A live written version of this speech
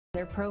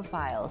seller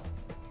profiles.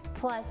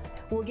 Plus,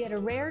 we'll get a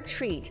rare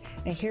treat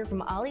and hear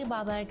from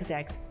Alibaba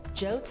execs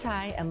Joe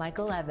Tsai and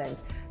Michael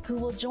Evans, who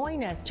will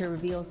join us to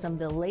reveal some of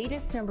the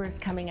latest numbers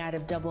coming out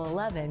of Double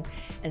 11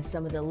 and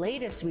some of the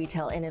latest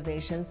retail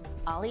innovations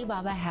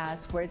Alibaba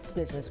has for its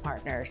business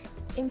partners.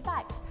 In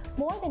fact,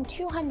 more than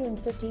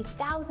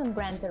 250,000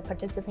 brands are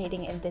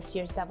participating in this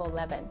year's Double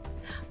 11,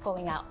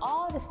 pulling out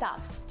all the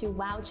stops to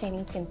wow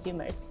Chinese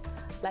consumers.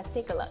 Let's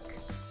take a look.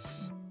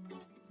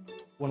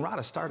 When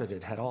Rada started,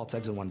 it had all its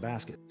eggs in one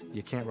basket.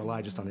 You can't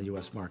rely just on the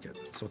US market,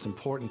 so it's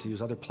important to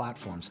use other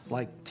platforms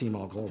like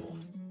Tmall Global.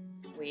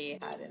 We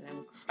had an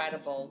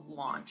incredible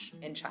launch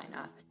in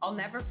China. I'll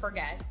never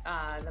forget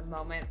the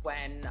moment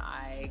when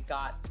I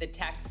got the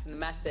text and the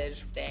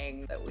message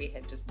saying that we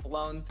had just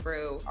blown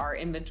through our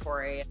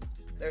inventory.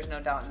 There's no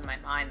doubt in my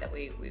mind that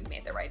we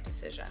made the right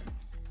decision.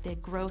 The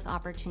growth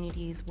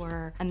opportunities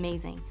were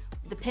amazing.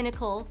 The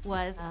pinnacle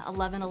was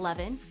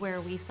 11/11,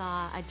 where we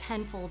saw a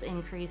tenfold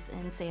increase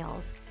in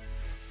sales.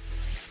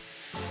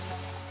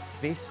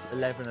 This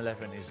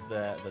 11/11 is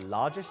the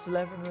largest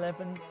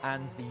 11/11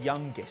 and the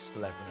youngest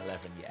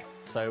 11/11 yet.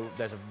 So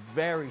there's a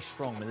very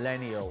strong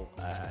millennial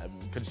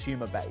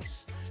consumer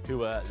base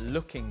who are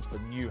looking for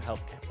new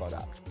healthcare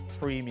product,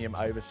 premium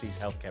overseas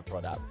healthcare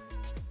product.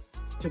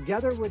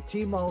 Together with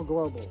Tmall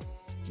Global,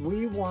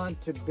 we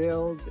want to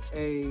build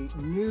a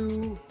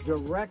new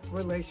direct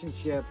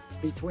relationship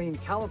between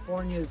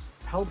California's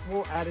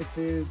healthful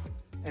attitudes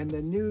and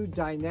the new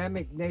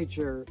dynamic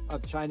nature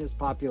of China's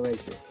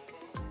population.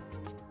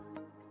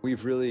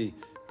 We've really,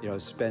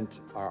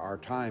 spent our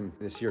time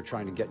this year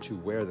trying to get to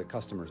where the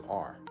customers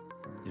are.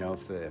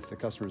 If the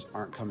customers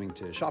aren't coming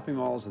to shopping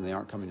malls and they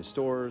aren't coming to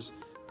stores,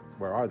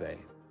 where are they?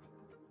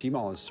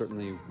 Tmall is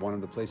certainly one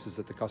of the places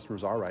that the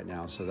customers are right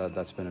now, so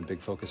that's been a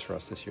big focus for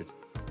us this year.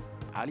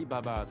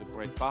 Alibaba is a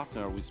great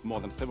partner with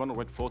more than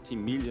 740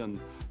 million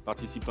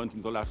participants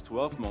in the last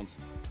 12 months.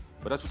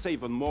 But I should say,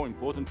 even more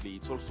importantly,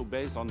 it's also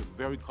based on a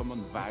very common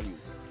value.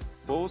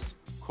 Both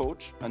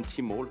Coach and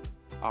Tmall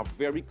are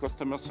very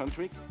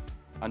customer-centric,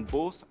 and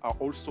both are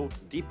also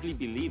deeply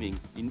believing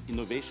in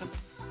innovation,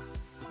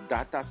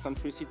 data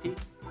centricity,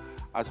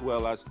 as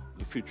well as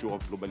the future of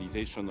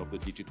globalization of the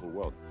digital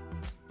world.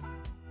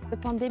 The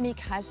pandemic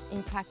has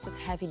impacted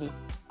heavily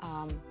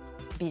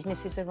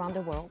businesses around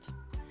the world.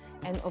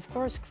 And of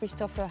course,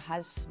 Christopher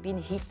has been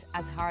hit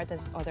as hard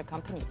as other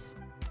companies.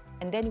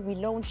 And then we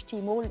launched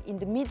Tmall in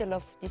the middle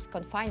of this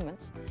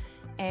confinement,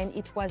 and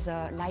it was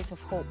a light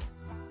of hope.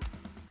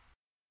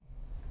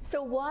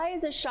 So why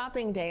is a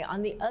shopping day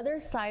on the other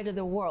side of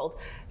the world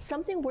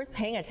something worth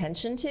paying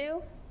attention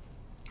to?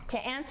 To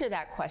answer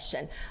that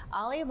question,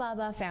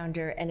 Alibaba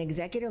founder and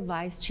executive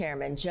vice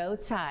chairman Joe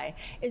Tsai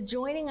is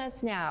joining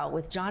us now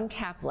with John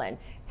Kaplan,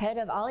 head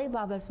of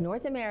Alibaba's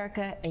North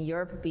America and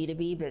Europe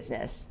B2B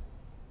business.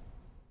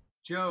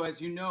 Joe,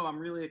 as you know, I'm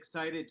really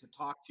excited to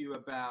talk to you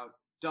about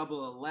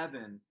Double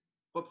 11.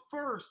 But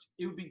first,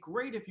 it would be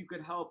great if you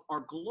could help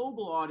our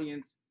global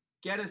audience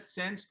get a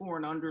sense for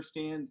and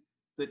understand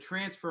the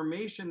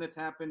transformation that's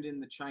happened in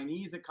the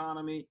Chinese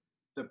economy,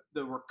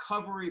 the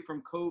recovery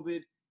from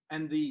COVID,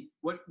 and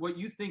what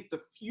you think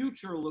the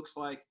future looks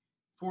like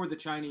for the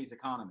Chinese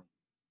economy.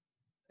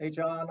 Hey,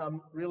 John,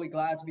 I'm really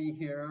glad to be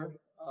here.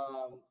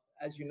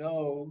 As you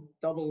know,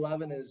 Double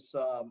 11 is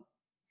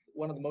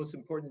one of the most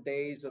important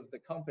days of the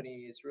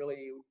company. It's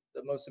really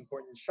the most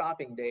important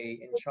shopping day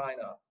in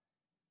China.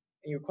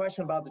 And your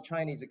question about the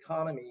Chinese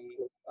economy,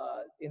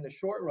 in the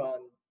short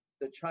run,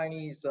 the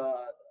Chinese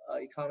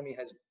economy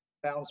has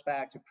bounced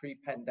back to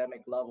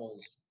pre-pandemic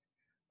levels.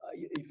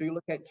 If you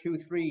look at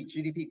Q3,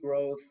 GDP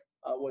growth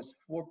was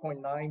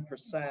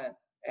 4.9%.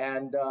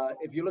 And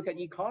if you look at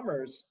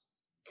e-commerce,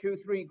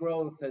 Q3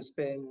 growth has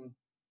been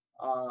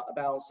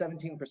about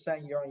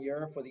 17% year on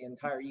year for the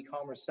entire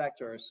e-commerce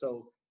sector.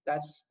 So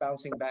that's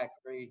bouncing back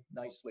very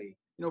nicely.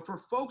 For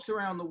folks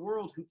around the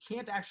world who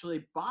can't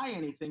actually buy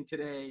anything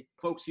today,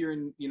 folks here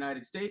in the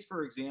United States,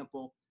 for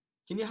example,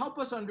 can you help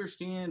us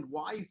understand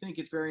why you think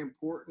it's very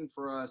important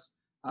for us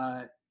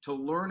to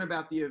learn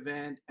about the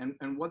event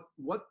and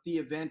what the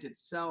event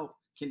itself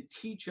can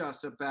teach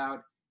us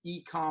about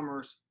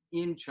e-commerce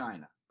in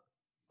China?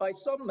 By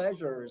some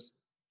measures,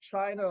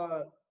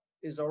 China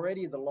is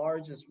already the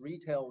largest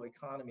retail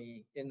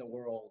economy in the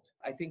world.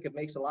 I think it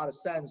makes a lot of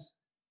sense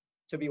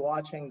to be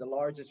watching the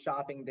largest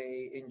shopping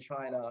day in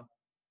China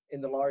in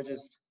the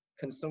largest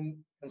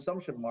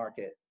consumption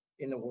market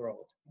in the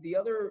world. The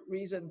other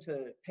reason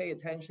to pay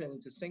attention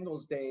to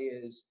Singles Day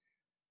is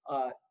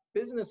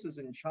businesses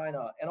in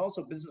China and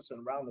also businesses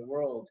around the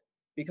world,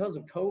 because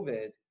of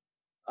COVID,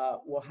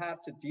 will have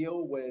to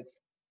deal with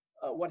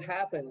what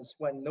happens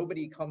when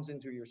nobody comes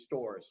into your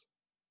stores.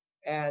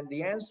 And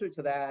the answer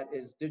to that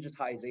is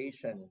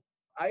digitization.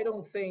 I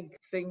don't think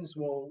things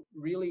will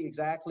really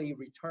exactly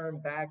return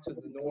back to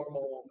the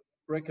normal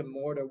brick and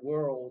mortar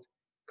world.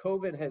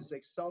 COVID has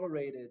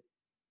accelerated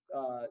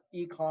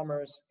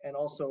e-commerce and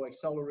also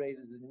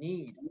accelerated the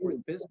need for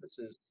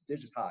businesses to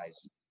digitize.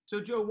 So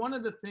Joe, one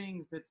of the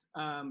things that's,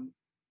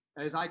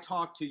 as I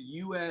talk to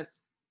US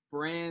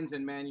brands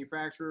and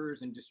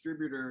manufacturers and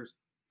distributors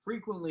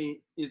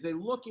frequently is they're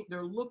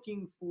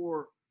looking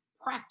for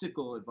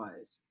practical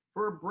advice.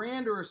 For a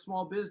brand or a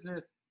small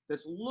business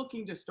that's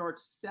looking to start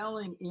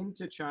selling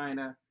into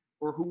China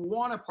or who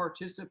want to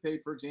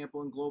participate, for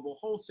example, in global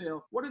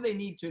wholesale, what do they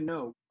need to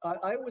know?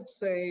 I would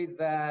say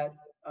that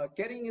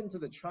getting into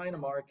the China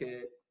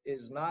market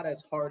is not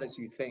as hard as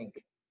you think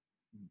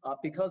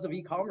because of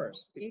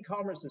e-commerce.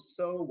 E-commerce is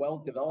so well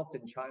developed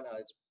in China.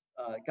 It's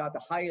got the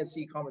highest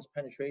e-commerce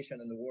penetration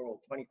in the world,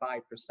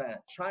 25%.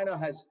 China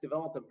has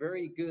developed a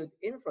very good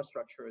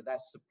infrastructure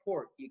that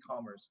support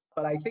e-commerce.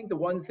 But I think the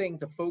one thing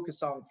to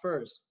focus on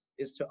first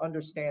is to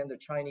understand the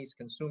Chinese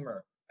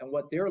consumer and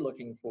what they're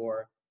looking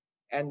for,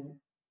 and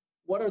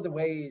what are the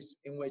ways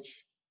in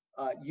which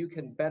you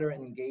can better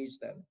engage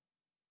them.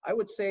 I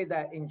would say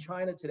that in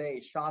China today,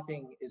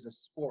 shopping is a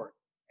sport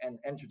and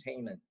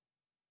entertainment.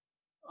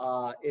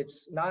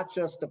 It's not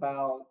just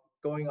about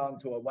going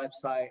onto a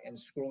website and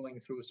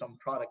scrolling through some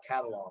product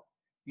catalog.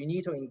 You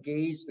need to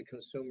engage the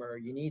consumer.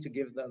 You need to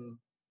give them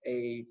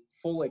a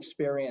full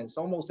experience,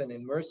 almost an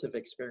immersive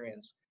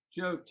experience.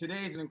 Joe,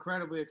 today is an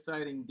incredibly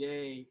exciting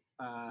day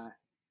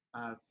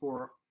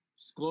for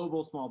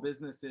global small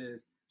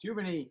businesses. Do you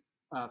have any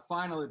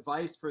final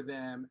advice for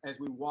them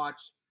as we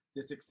watch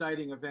this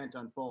exciting event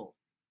unfold?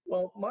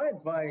 Well, my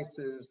advice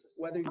is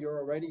whether you're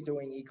already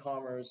doing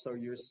e-commerce or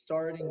you're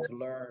starting to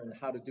learn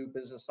how to do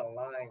business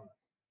online,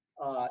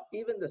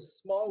 even the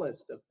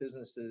smallest of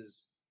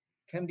businesses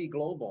can be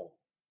global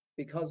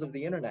because of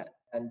the internet.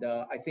 And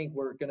I think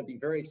we're going to be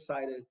very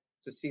excited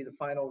to see the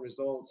final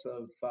results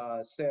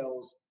of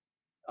sales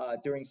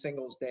during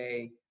Singles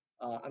Day.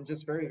 I'm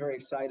just very, very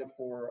excited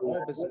for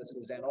all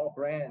businesses and all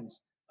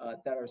brands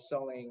that are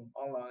selling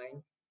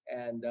online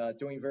and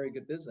doing very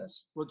good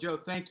business. Well, Joe,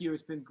 thank you.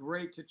 It's been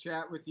great to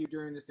chat with you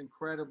during this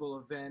incredible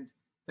event.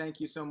 Thank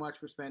you so much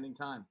for spending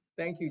time.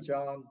 Thank you,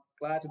 John.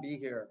 Glad to be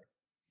here.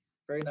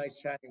 Very nice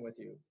chatting with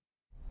you.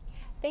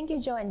 Thank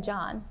you, Joe and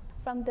John.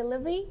 From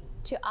delivery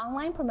to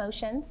online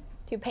promotions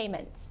to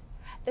payments,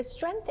 the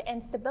strength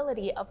and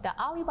stability of the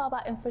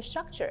Alibaba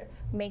infrastructure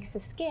makes the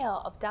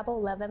scale of Double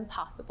 11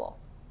 possible.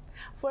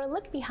 For a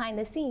look behind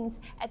the scenes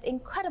at the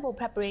incredible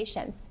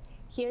preparations,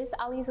 here's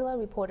Alizilla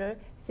reporter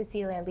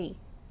Cecilia Lee.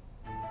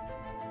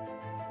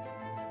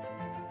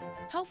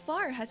 How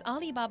far has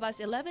Alibaba's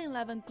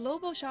 11/11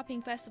 Global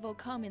Shopping Festival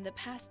come in the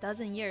past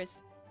dozen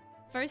years?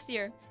 First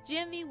year,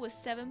 GMV was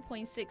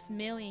 $7.6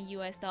 million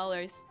US.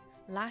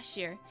 Last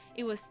year,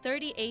 it was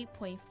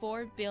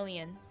 $38.4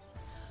 billion.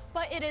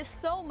 But it is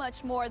so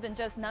much more than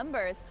just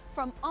numbers.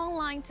 From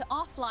online to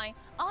offline,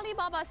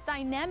 Alibaba's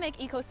dynamic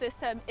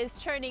ecosystem is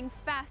churning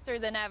faster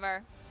than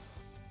ever.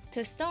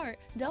 To start,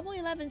 Double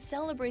 11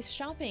 celebrates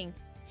shopping.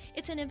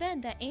 It's an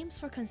event that aims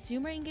for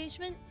consumer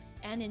engagement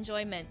and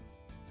enjoyment.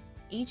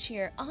 Each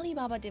year,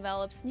 Alibaba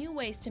develops new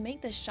ways to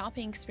make the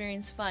shopping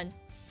experience fun,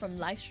 from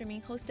live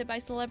streaming hosted by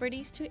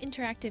celebrities to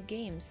interactive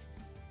games.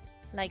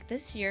 Like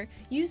this year,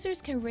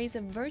 users can raise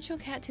a virtual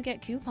cat to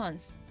get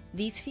coupons.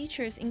 These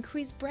features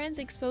increase brands'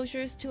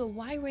 exposures to a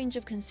wide range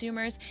of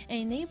consumers and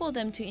enable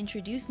them to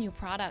introduce new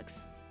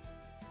products.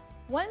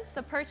 Once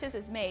the purchase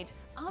is made,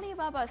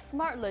 Alibaba's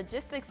smart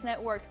logistics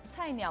network,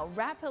 Cainiao,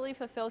 rapidly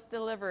fulfills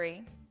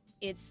delivery.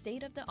 Its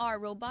state-of-the-art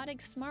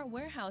robotic smart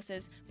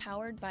warehouses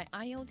powered by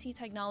IoT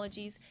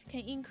technologies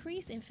can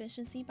increase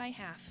efficiency by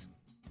half.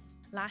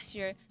 Last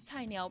year,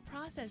 Cainiao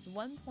processed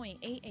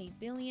 1.88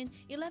 billion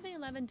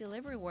 11/11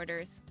 delivery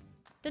orders.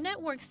 The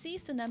network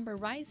sees the number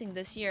rising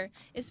this year,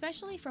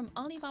 especially from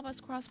Alibaba's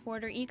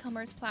cross-border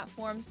e-commerce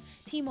platforms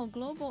Tmall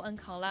Global and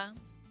Kaola.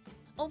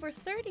 Over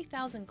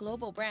 30,000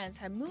 global brands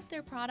have moved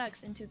their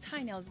products into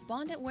Cainiao's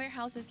bonded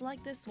warehouses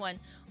like this one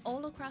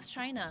all across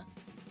China.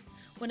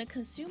 When a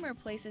consumer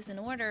places an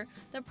order,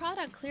 the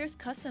product clears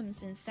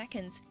customs in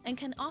seconds and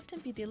can often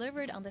be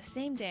delivered on the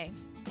same day.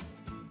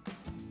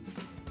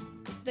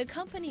 The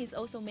company is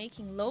also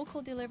making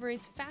local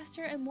deliveries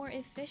faster and more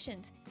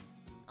efficient.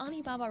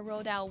 Alibaba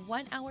rolled out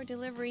one-hour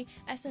delivery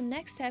as the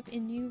next step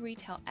in new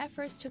retail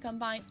efforts to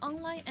combine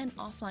online and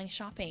offline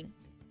shopping.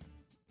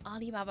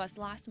 Alibaba's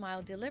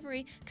last-mile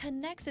delivery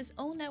connects its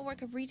own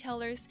network of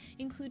retailers,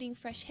 including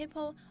Fresh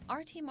Hippo,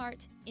 RT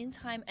Mart,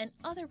 InTime, and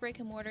other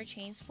brick-and-mortar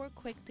chains for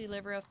quick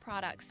delivery of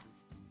products.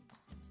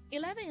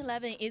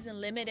 11/11 isn't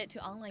limited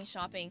to online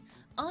shopping.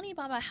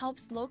 Alibaba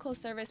helps local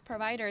service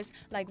providers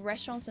like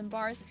restaurants and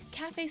bars,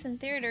 cafes and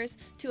theaters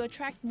to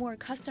attract more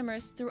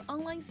customers through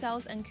online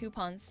sales and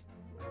coupons.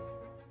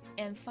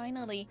 And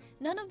finally,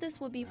 none of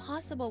this would be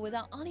possible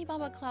without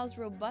Alibaba Cloud's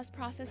robust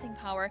processing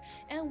power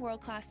and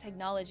world-class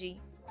technology.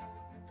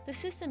 The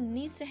system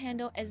needs to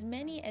handle as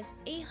many as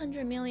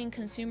 800 million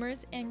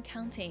consumers and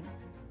counting.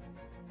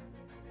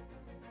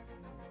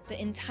 The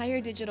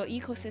entire digital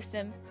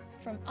ecosystem,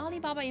 from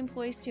Alibaba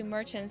employees to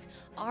merchants,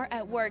 are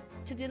at work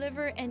to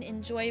deliver an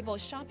enjoyable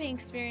shopping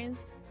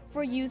experience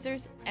for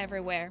users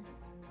everywhere.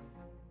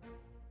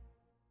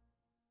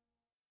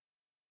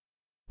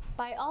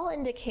 By all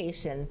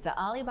indications, the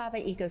Alibaba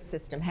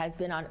ecosystem has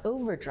been on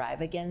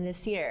overdrive again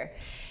this year.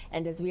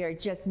 And as we are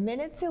just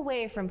minutes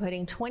away from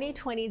putting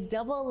 2020's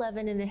Double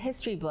 11 in the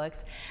history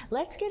books,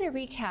 let's get a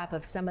recap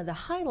of some of the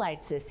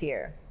highlights this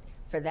year.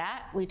 For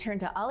that, we turn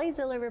to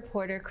AliZilla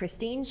reporter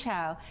Christine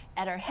Chow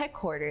at our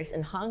headquarters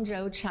in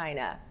Hangzhou,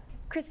 China.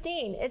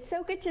 Christine, it's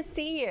so good to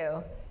see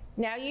you.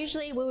 Now,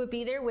 usually we would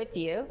be there with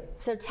you,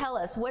 so tell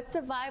us, what's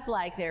the vibe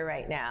like there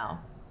right now?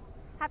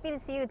 Happy to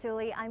see you,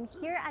 Julie. I'm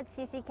here at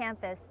Xixi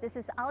campus. This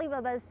is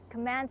Alibaba's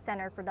command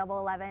center for Double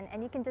 11,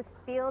 and you can just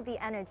feel the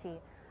energy.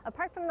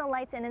 Apart from the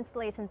lights and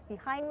installations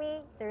behind me,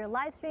 there are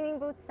live streaming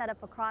booths set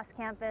up across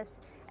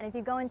campus. And if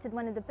you go into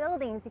one of the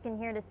buildings, you can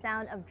hear the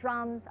sound of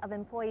drums, of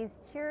employees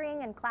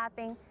cheering and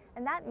clapping,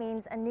 and that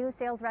means a new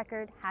sales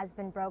record has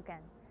been broken.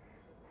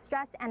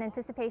 Stress and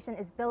anticipation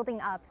is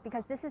building up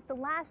because this is the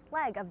last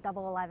leg of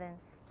Double 11.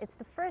 It's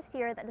the first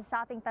year that the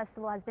shopping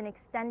festival has been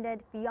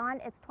extended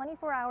beyond its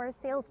 24-hour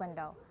sales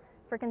window.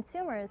 For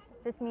consumers,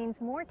 this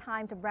means more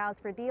time to browse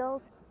for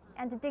deals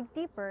and to dig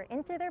deeper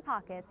into their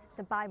pockets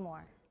to buy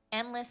more.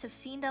 Analysts have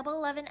seen Double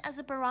 11 as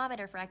a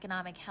barometer for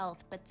economic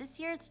health, but this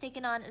year it's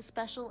taken on a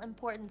special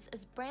importance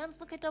as brands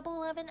look at Double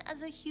 11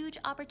 as a huge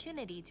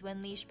opportunity to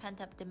unleash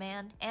pent-up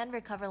demand and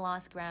recover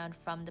lost ground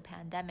from the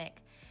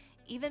pandemic.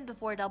 Even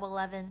before Double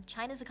 11,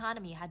 China's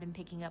economy had been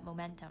picking up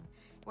momentum.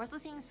 We're also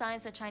seeing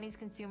signs that Chinese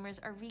consumers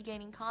are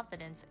regaining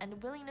confidence and a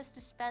willingness to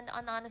spend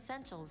on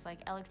non-essentials like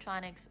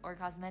electronics or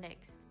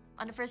cosmetics.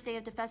 On the first day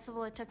of the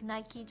festival, it took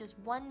Nike just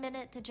 1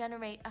 minute to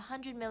generate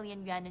 100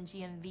 million yuan in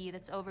GMV.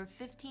 That's over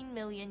 15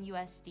 million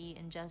USD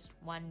in just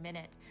 1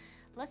 minute.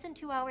 Less than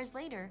 2 hours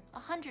later,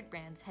 100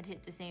 brands had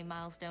hit the same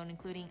milestone,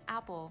 including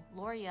Apple,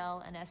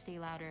 L'Oreal, and Estée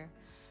Lauder.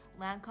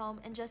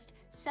 Lancome, in just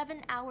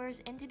 7 hours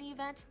into the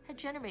event, had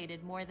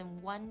generated more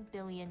than 1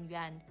 billion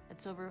yuan.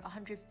 That's over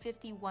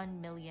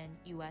 151 million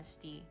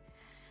USD.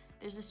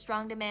 There's a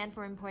strong demand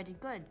for imported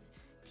goods.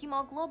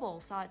 Tmall Global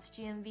saw its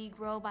GMV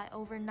grow by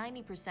over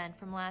 90%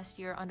 from last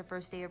year on the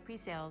first day of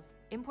pre-sales.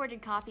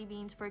 Imported coffee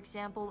beans, for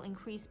example,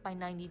 increased by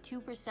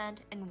 92%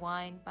 and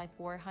wine by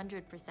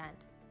 400%.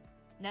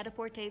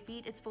 Net-a-Porter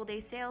beat its full-day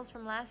sales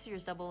from last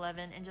year's Double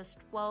 11 in just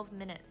 12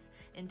 minutes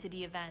into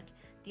the event.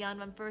 Dion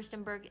van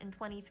Furstenberg in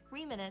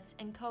 23 minutes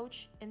and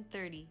Coach in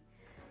 30.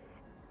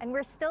 And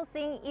we're still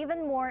seeing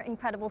even more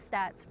incredible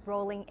stats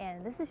rolling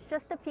in. This is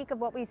just a peek of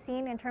what we've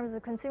seen in terms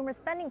of consumer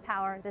spending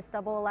power this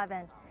Double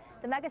 11.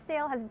 The mega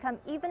sale has become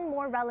even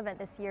more relevant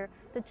this year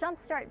to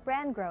jumpstart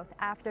brand growth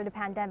after the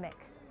pandemic.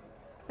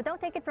 But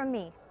don't take it from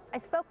me. I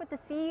spoke with the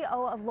CEO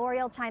of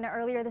L'Oreal China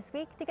earlier this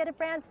week to get a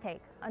brand's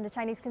take on the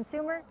Chinese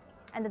consumer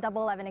and the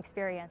Double 11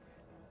 experience.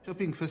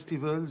 Shopping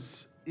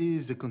festivals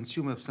is a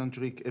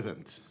consumer-centric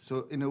event.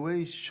 So in a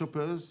way,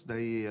 shoppers,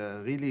 they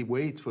really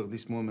wait for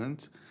this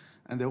moment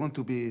and they want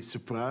to be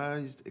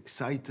surprised,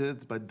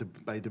 excited by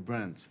the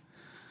brand.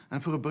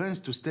 And for brands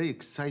to stay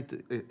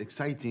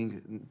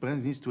exciting,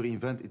 brands needs to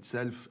reinvent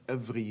itself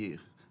every year,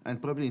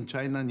 and probably in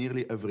China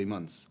nearly every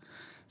month.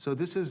 So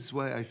this is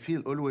why I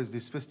feel always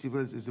these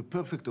festivals is a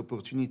perfect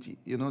opportunity,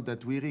 you know,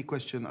 that we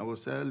re-question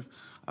ourselves.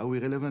 Are we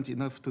relevant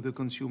enough to the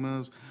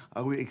consumers?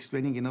 Are we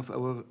explaining enough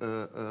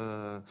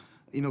our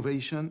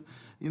innovation?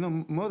 You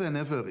know, more than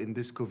ever in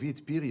this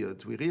COVID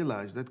period, we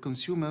realize that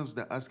consumers,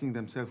 they're asking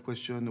themselves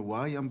questions,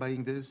 why I'm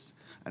buying this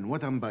and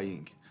what I'm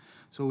buying.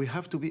 So we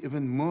have to be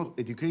even more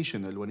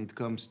educational when it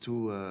comes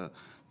to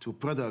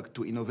product,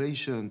 to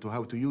innovation, to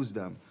how to use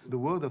them. The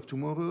world of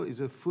tomorrow is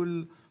a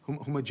full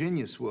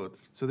homogeneous world.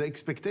 So the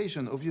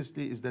expectation,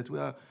 obviously, is that we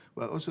are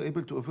also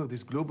able to offer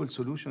this global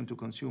solution to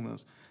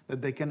consumers,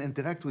 that they can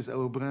interact with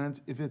our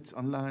brand, if it's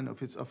online,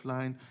 if it's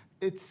offline.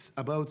 It's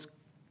about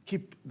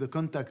keep the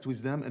contact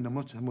with them in a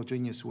much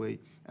homogeneous way.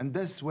 And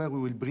that's where we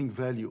will bring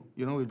value.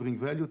 You know, we'll bring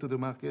value to the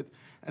market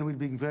and we'll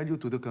bring value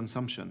to the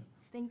consumption.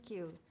 Thank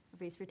you,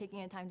 Fabrice, for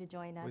taking the time to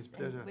join us. With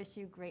pleasure. And wish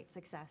you great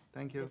success.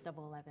 Thank you. This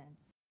Double 11.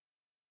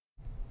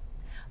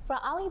 For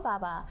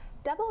Alibaba,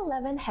 Double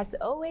 11 has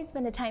always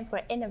been a time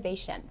for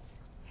innovations.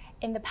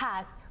 In the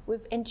past,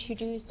 we've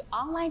introduced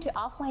online to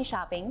offline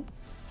shopping,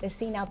 the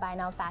See Now Buy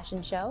Now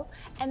fashion show,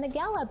 and the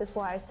gala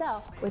before our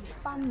sale with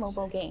fun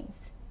mobile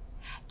games.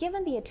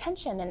 Given the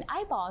attention and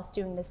eyeballs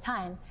during this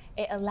time,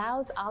 it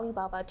allows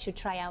Alibaba to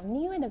try out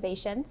new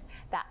innovations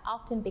that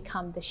often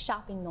become the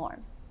shopping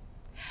norm.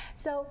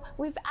 So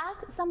we've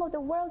asked some of the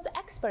world's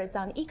experts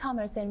on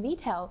e-commerce and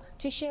retail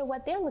to share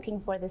what they're looking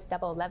for this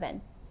Double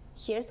 11.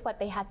 Here's what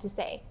they had to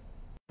say.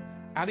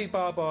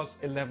 Alibaba's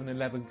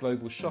 11/11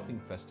 Global Shopping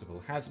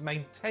Festival has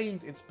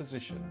maintained its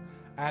position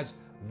as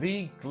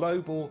the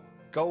global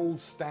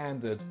gold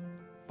standard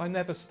by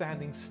never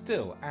standing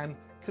still and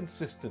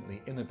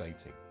consistently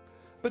innovating.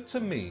 But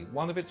to me,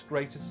 one of its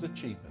greatest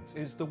achievements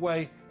is the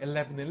way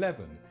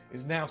 11/11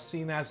 is now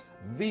seen as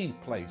the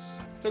place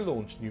to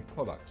launch new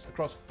products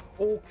across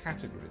all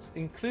categories,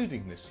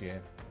 including this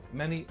year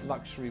many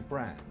luxury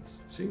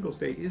brands. Singles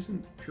Day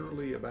isn't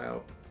purely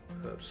about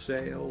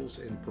sales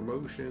and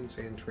promotions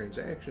and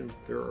transactions.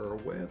 There are a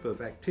web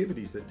of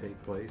activities that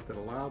take place that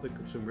allow the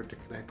consumer to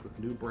connect with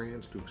new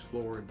brands, to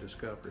explore and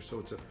discover. So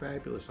it's a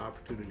fabulous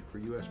opportunity for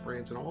U.S.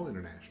 brands and all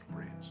international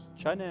brands.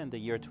 China in the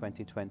year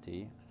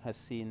 2020 has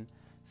seen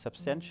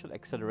substantial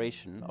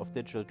acceleration of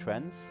digital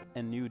trends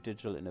and new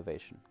digital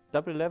innovation.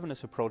 Double 11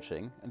 is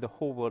approaching and the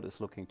whole world is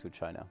looking to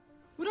China.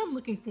 What I'm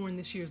looking for in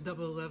this year's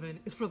Double 11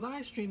 is for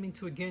live streaming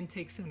to again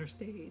take center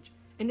stage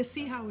and to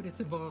see how it is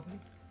evolving.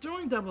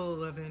 During Double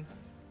 11,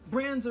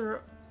 brands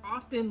are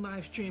often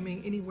live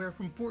streaming anywhere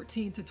from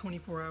 14 to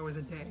 24 hours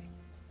a day.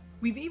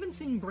 We've even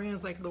seen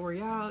brands like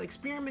L'Oreal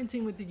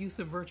experimenting with the use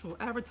of virtual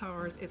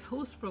avatars as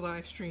hosts for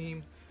live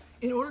streams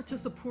in order to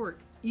support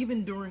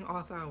even during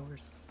off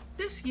hours.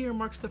 This year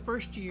marks the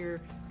first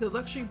year that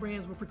luxury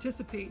brands will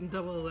participate in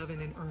Double 11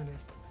 in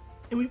earnest.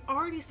 And we've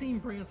already seen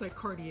brands like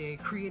Cartier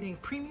creating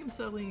premium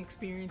selling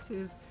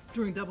experiences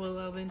during Double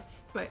 11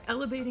 by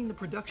elevating the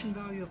production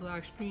value of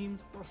live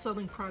streams while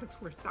selling products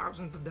worth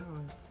thousands of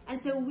dollars.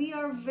 And so we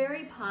are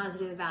very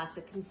positive about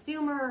the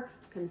consumer,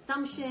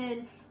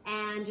 consumption,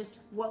 and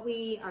just what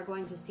we are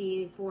going to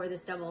see for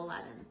this Double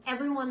 11.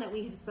 Everyone that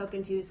we have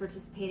spoken to is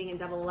participating in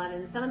Double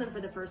 11. Some of them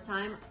for the first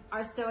time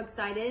are so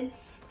excited,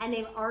 and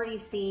they've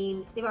already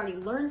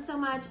learned so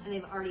much, and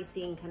they've already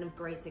seen kind of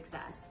great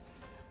success.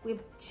 We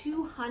have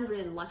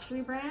 200 luxury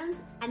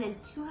brands and then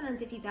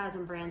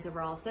 250,000 brands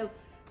overall. So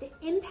the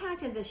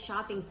impact of this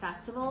shopping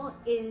festival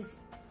is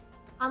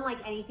unlike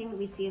anything that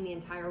we see in the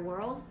entire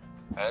world.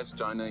 As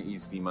China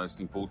is the most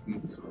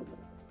important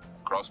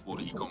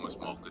cross-border e-commerce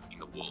market in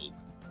the world,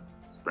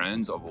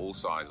 brands of all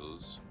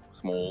sizes,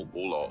 small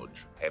or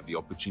large, have the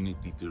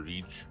opportunity to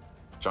reach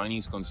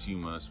Chinese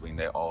consumers when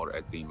they are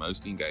at their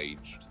most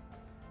engaged,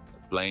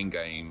 playing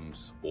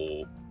games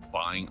or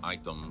buying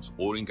items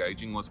or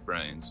engaging with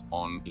brands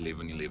on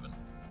 11/11.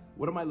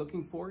 What am I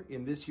looking for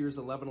in this year's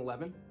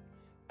 11/11?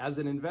 As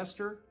an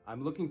investor,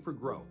 I'm looking for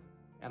growth,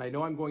 and I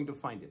know I'm going to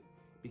find it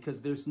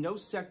because there's no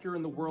sector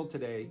in the world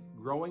today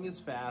growing as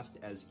fast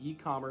as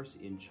e-commerce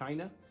in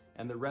China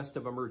and the rest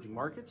of emerging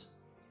markets,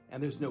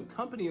 and there's no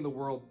company in the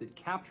world that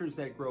captures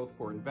that growth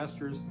for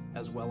investors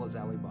as well as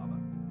Alibaba.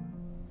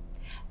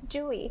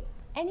 Julie,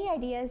 any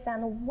ideas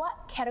on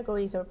what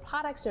categories or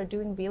products are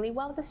doing really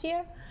well this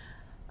year?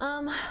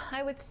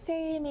 I would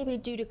say maybe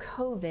due to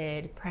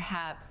COVID,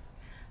 perhaps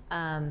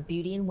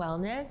beauty and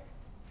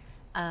wellness,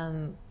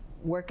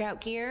 workout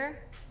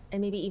gear,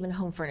 and maybe even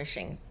home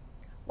furnishings.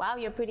 Wow,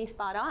 you're pretty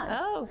spot on.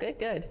 Oh, good,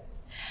 good.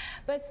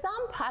 But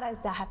some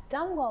products that have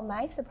done well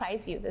might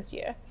surprise you this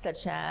year.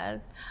 Such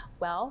as?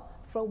 Well,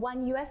 for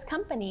one US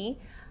company,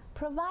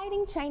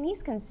 providing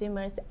Chinese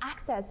consumers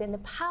access and the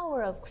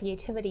power of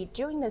creativity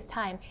during this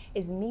time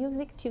is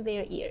music to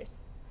their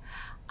ears.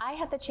 I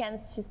had the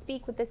chance to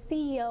speak with the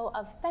CEO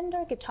of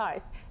Fender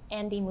Guitars,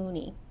 Andy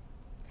Mooney.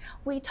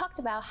 We talked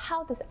about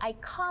how this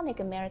iconic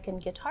American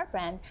guitar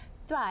brand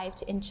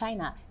thrived in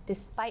China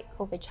despite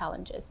COVID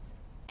challenges.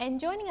 And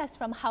joining us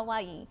from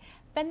Hawaii,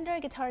 Fender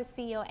Guitars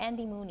CEO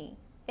Andy Mooney.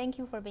 Thank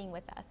you for being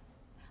with us.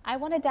 I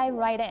want to dive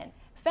right in.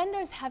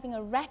 Fender's having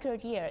a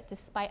record year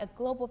despite a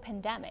global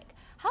pandemic.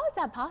 How is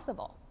that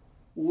possible?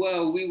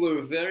 Well, we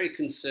were very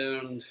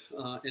concerned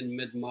in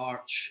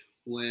mid-March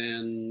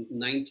when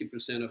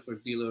 90% of our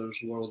dealers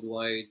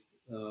worldwide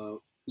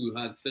who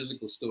had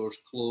physical stores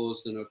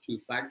closed and our 2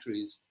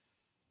 factories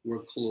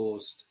were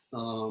closed.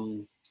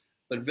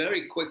 But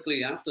very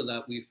quickly after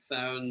that, we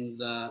found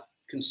that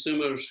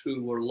consumers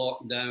who were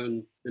locked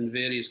down in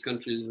various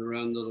countries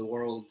around the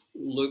world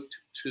looked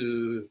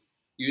to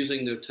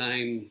using their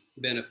time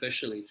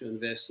beneficially to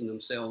invest in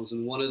themselves.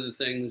 And one of the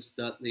things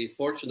that they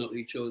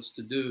fortunately chose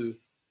to do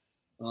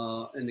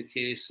in the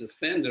case of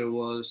Fender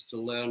was to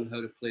learn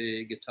how to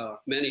play guitar,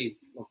 many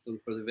of them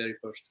for the very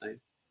first time.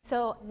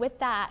 So with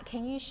that,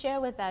 can you share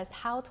with us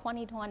how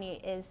 2020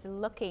 is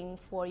looking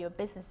for your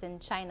business in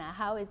China?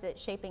 How is it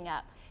shaping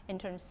up in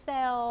terms of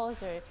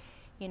sales or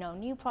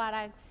new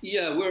products?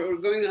 Yeah, we're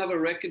going to have a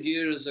record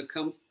year as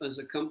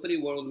a company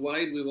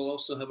worldwide. We will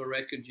also have a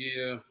record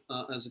year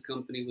as a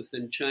company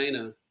within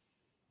China.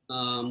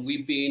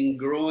 We've been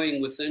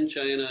growing within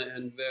China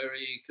in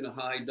very kind of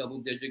high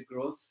double-digit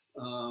growth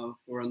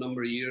for a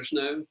number of years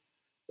now.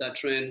 That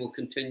trend will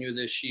continue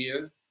this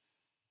year.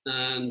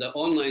 And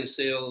online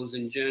sales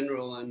in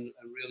general, and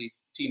really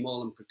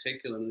Tmall in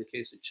particular, in the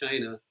case of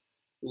China,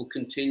 will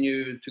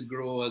continue to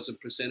grow as a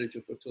percentage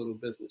of our total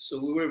business. So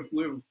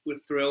we're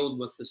thrilled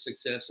with the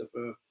success of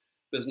our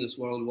business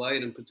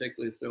worldwide, and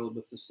particularly thrilled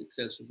with the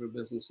success of our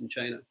business in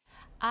China.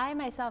 I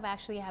myself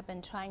actually have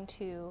been trying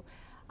to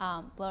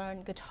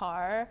learn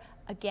guitar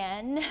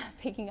again,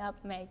 picking up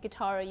my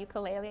guitar or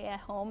ukulele at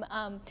home.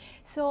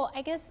 So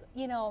I guess,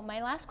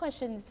 my last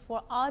question is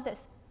for all the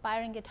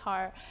aspiring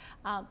guitar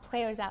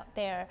players out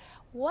there,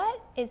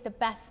 what is the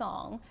best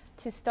song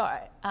to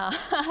start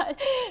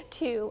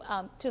to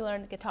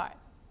learn guitar?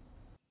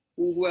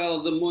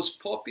 Well, the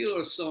most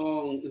popular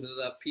song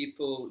that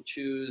people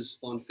choose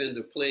on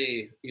Fender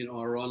Play,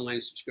 our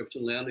online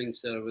subscription learning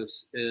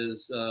service,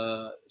 is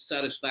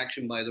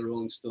Satisfaction by the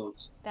Rolling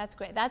Stones. That's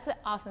great. That's an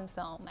awesome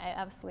song. I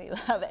absolutely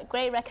love it.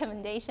 Great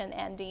recommendation,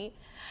 Andy.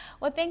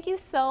 Well, thank you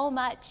so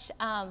much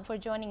for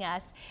joining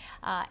us.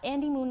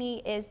 Andy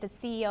Mooney is the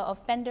CEO of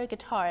Fender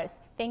Guitars.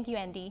 Thank you,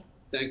 Andy.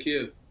 Thank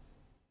you.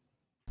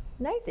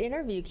 Nice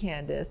interview,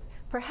 Candace.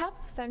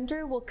 Perhaps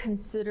Fender will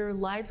consider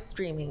live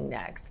streaming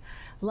next.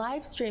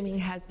 Live streaming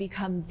has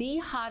become the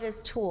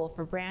hottest tool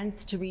for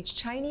brands to reach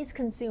Chinese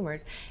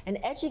consumers and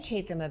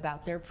educate them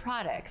about their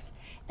products.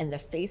 And the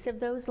face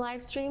of those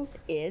live streams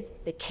is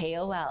the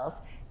KOLs.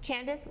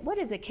 Candace, what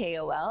is a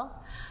KOL?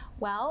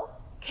 Well,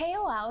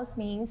 KOLs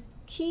means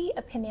key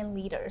opinion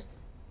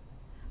leaders.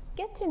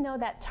 Get to know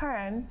that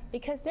term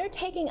because they're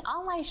taking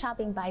online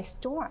shopping by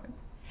storm.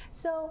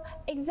 So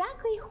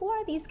exactly who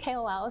are these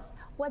KOLs,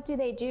 what do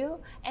they do,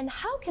 and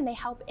how can they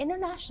help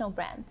international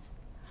brands?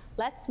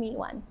 Let's meet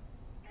one.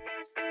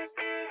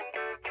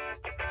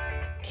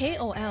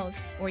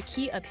 KOLs, or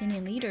key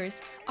opinion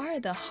leaders,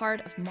 are the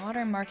heart of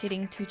modern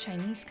marketing to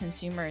Chinese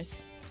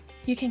consumers.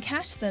 You can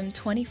catch them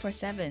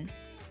 24/7.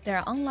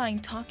 They're online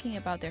talking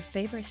about their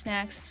favorite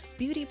snacks,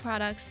 beauty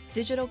products,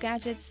 digital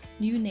gadgets,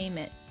 you name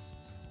it.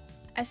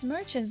 As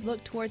merchants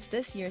look towards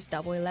this year's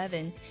Double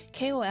 11,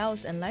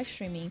 KOLs and live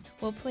streaming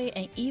will play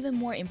an even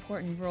more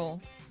important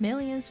role.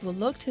 Millions will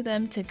look to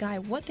them to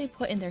guide what they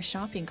put in their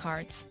shopping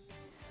carts.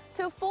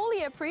 To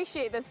fully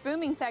appreciate this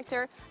booming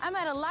sector, I'm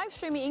at a live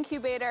streaming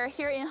incubator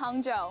here in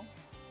Hangzhou.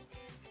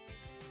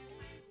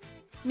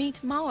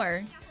 Meet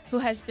Mauer, who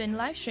has been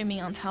live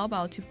streaming on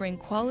Taobao to bring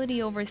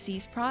quality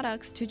overseas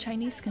products to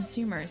Chinese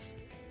consumers.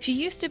 She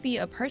used to be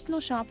a personal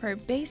shopper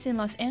based in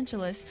Los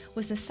Angeles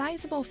with a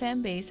sizable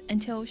fan base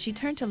until she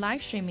turned to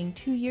live streaming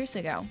 2 years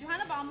ago.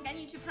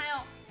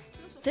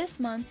 This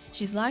month,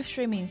 she's live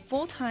streaming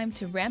full-time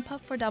to ramp up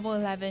for Double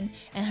 11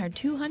 and her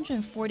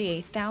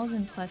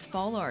 248,000 plus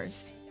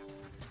followers.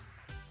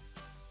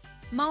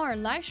 Mauer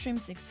live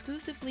streams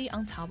exclusively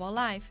on Taobao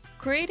Live,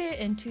 created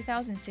in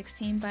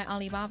 2016 by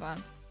Alibaba.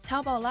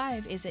 Taobao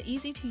Live is an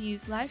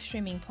easy-to-use live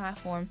streaming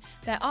platform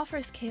that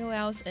offers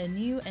KOLs a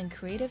new and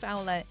creative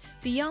outlet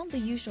beyond the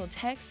usual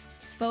text,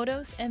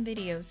 photos, and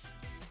videos.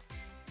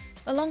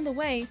 Along the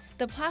way,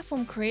 the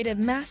platform created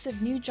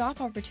massive new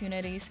job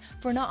opportunities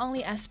for not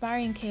only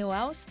aspiring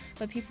KOLs,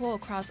 but people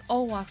across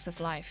all walks of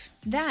life.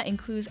 That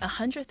includes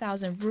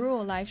 100,000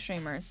 rural live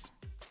streamers.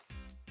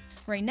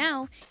 Right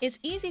now, it's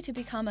easy to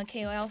become a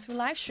KOL through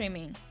live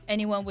streaming.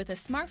 Anyone with a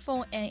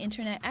smartphone and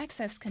internet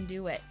access can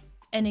do it.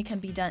 And it can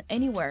be done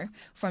anywhere,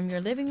 from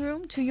your living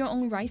room to your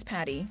own rice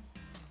paddy.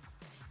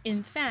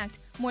 In fact,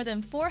 more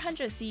than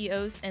 400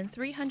 CEOs and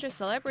 300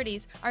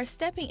 celebrities are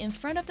stepping in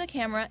front of the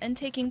camera and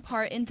taking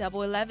part in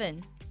Double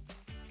 11.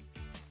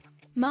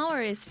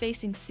 Mauer is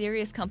facing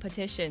serious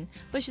competition,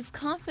 but she's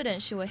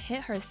confident she will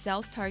hit her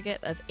sales target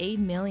of 8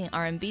 million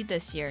RMB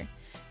this year.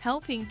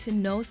 Helping to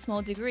no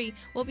small degree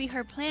will be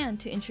her plan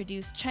to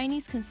introduce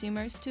Chinese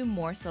consumers to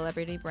more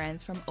celebrity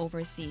brands from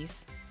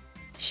overseas.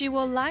 She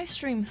will live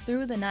stream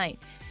through the night,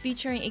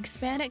 featuring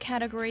expanded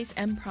categories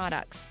and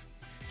products,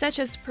 such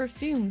as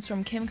perfumes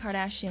from Kim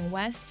Kardashian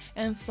West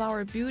and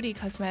flower beauty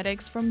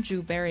cosmetics from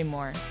Drew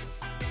Barrymore.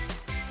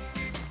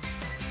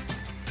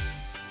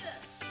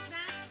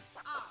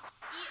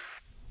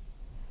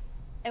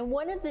 And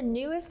one of the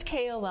newest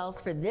KOLs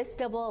for this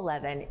Double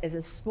 11 is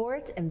a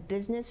sports and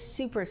business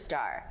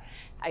superstar.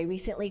 I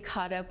recently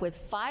caught up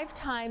with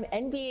 5-time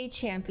NBA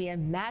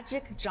champion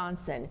Magic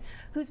Johnson,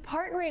 who's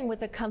partnering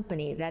with a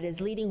company that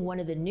is leading one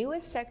of the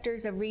newest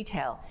sectors of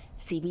retail,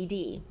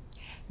 CBD.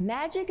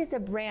 Magic is a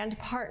brand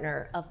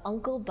partner of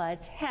Uncle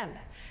Bud's Hemp,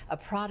 a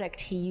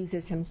product he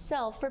uses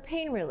himself for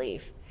pain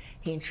relief.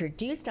 He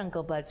introduced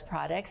Uncle Bud's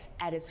products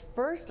at his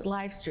first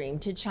live stream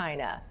to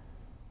China.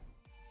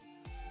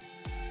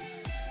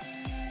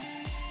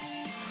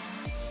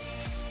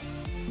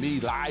 Me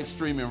live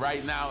streaming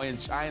right now in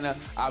China.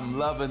 I'm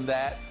loving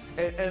that.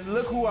 And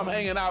look who I'm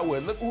hanging out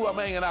with. Look who I'm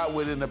hanging out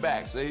with in the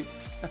back, see?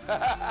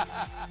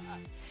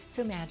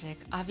 So Magic,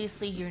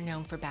 obviously you're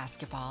known for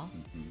basketball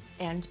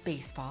and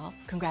baseball.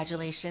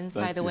 Congratulations,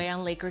 Thank by the you. way,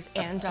 on Lakers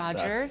and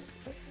Dodgers.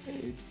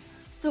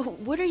 So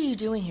what are you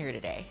doing here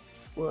today?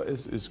 Well,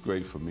 it's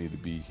great for me to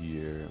be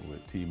here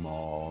with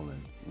T-Mall,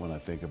 and when I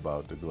think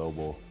about the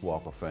Global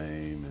Walk of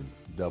Fame and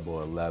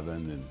Double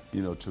 11,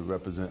 and to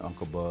represent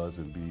Uncle Bud's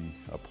and be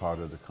a part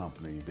of the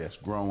company that's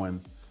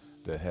growing,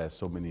 that has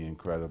so many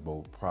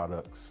incredible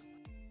products.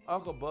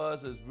 Uncle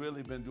Bud's has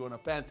really been doing a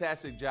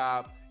fantastic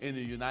job in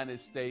the United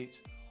States.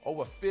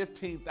 Over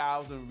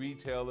 15,000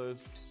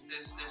 retailers. It's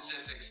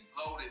just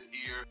exploded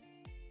here.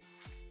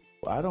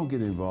 I don't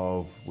get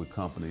involved with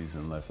companies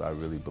unless I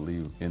really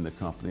believe in the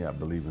company. I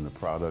believe in the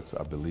products.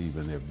 I believe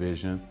in their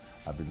vision.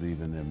 I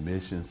believe in their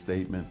mission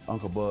statement.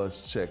 Uncle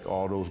Bud's check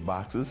all those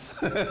boxes.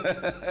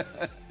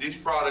 These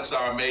products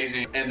are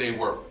amazing and they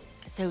work.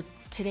 So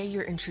today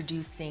you're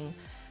introducing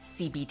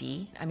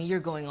CBD. I mean,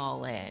 you're going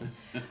all in.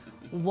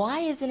 Why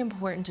is it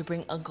important to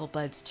bring Uncle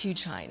Bud's to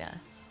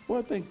China? Well,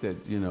 I think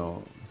that,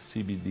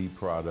 CBD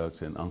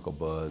products and Uncle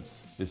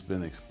Bud's, it's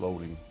been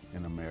exploding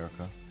in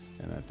America.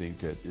 And I think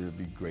that it'd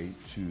be great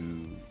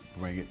to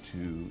bring it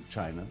to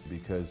China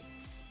because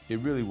it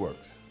really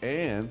works.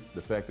 And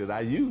the fact that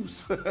I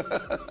use,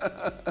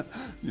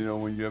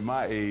 when you're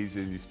my age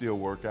and you still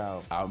work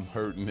out, I'm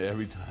hurting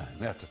every time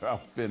after I'm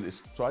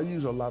finished. So I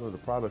use a lot of the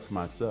products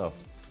myself,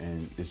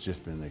 and it's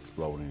just been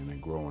exploding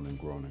and growing and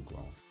growing and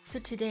growing. So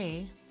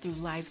today, through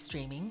live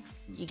streaming,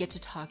 you get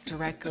to talk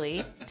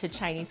directly to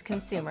Chinese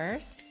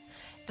consumers.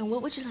 And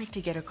what would you like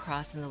to get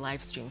across in the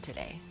live stream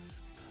today?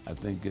 I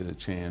think get a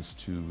chance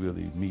to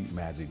really meet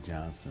Magic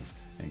Johnson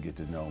and get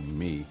to know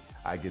me.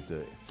 I get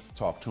to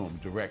talk to him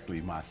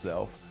directly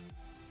myself.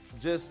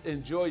 Just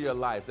enjoy your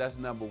life, that's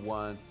number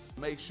one.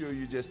 Make sure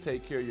you just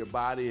take care of your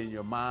body and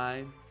your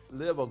mind.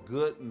 Live a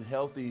good and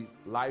healthy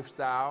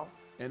lifestyle.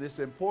 And it's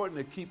important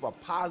to keep a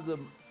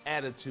positive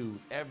attitude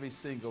every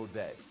single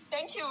day.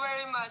 Thank you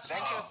very much.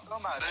 Thank you so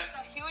much. It's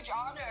a huge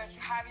honor to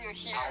have you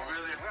here. I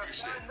really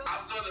appreciate it.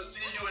 I'm going to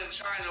see you in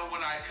China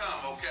when I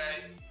come,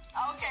 okay?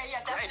 Okay,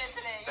 yeah, definitely.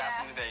 Great.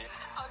 Definitely.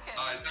 Okay.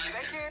 All right,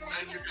 thank you.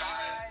 Thank you,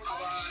 guys.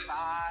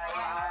 Bye-bye.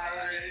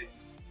 Bye.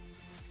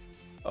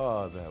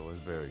 Oh, that was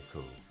very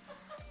cool.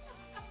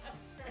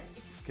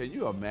 Can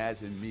you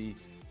imagine me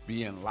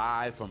being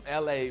live from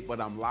LA, but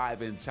I'm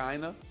live in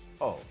China?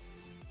 Oh,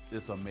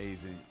 it's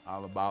amazing.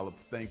 Alibaba,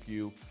 thank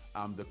you.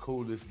 I'm the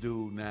coolest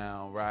dude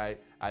now, right?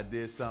 I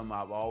did something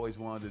I've always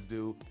wanted to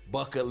do,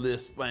 bucket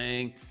list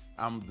thing.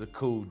 I'm the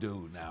cool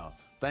dude now.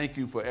 Thank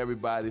you for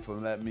everybody for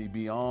letting me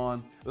be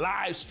on.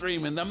 Live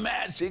streaming, the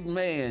Magic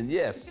Man,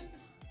 yes.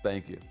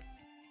 Thank you.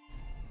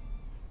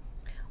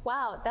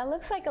 Wow, that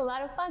looks like a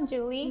lot of fun,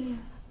 Julie.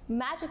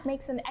 Magic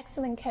makes an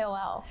excellent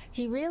KOL.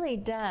 He really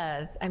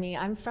does. I mean,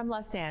 I'm from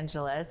Los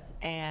Angeles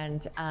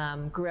and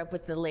grew up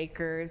with the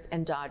Lakers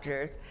and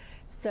Dodgers.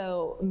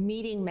 So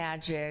meeting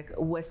Magic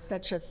was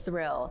such a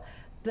thrill.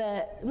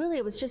 But really,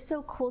 it was just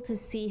so cool to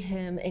see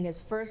him in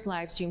his first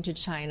live stream to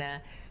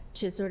China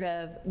to sort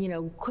of,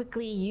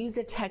 quickly use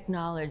the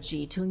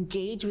technology to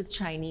engage with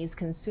Chinese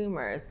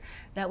consumers.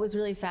 That was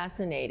really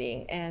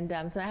fascinating. And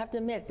so I have to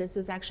admit, this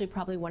was actually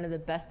probably one of the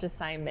best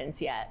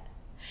assignments yet.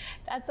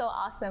 That's so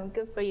awesome.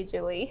 Good for you,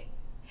 Julie.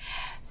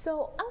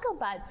 So Uncle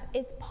Bud's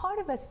is part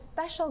of a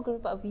special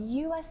group of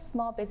U.S.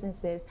 small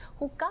businesses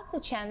who got the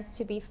chance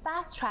to be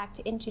fast-tracked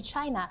into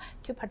China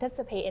to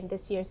participate in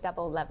this year's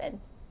Double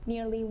 11.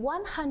 Nearly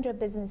 100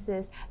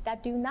 businesses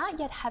that do not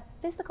yet have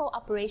physical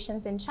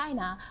operations in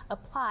China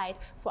applied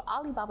for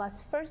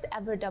Alibaba's first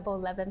ever Double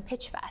 11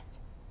 Pitch Fest.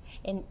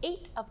 And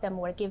 8 of them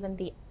were given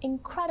the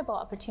incredible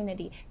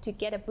opportunity to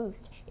get a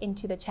boost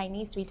into the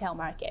Chinese retail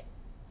market.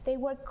 They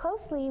worked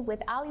closely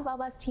with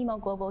Alibaba's Tmall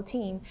Global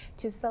team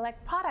to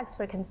select products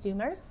for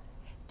consumers,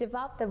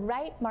 develop the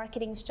right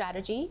marketing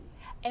strategy,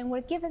 and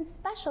were given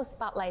special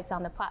spotlights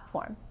on the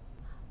platform.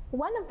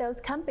 One of those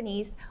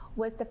companies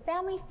was the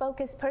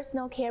family-focused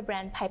personal care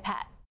brand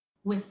Pipette.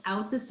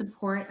 Without the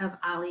support of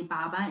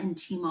Alibaba and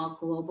Tmall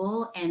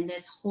Global and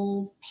this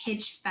whole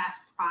Pitch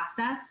Fest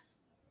process,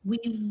 we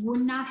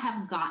would not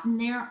have gotten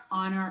there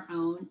on our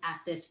own at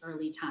this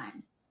early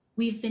time.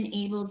 We've been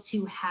able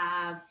to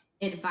have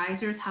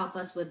advisors help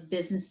us with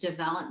business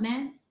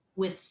development,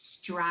 with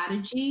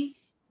strategy,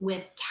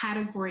 with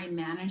category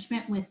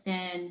management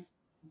within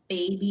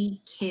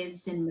baby,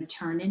 kids, and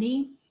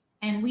maternity.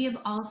 And we have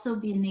also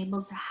been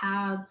able to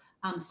have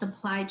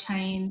supply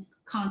chain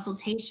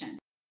consultation.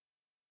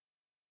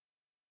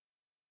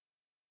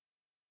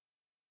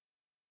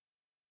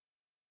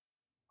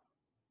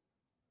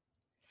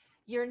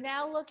 You're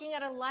now looking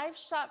at a live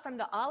shot from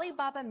the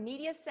Alibaba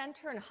Media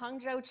Center in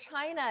Hangzhou,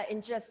 China.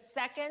 In just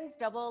seconds,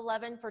 Double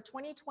 11 for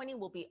 2020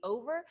 will be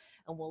over,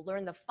 and we'll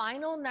learn the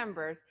final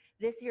numbers,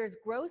 this year's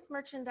gross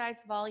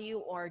merchandise value,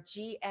 or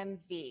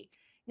GMV.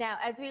 Now,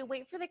 as we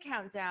wait for the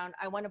countdown,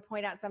 I want to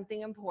point out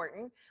something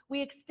important.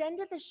 We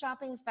extended the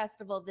shopping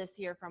festival this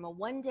year from a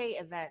one-day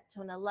event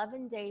to an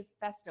 11-day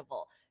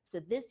festival. So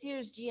this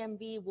year's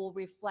GMV will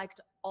reflect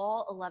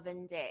all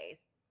 11 days.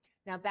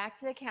 Now back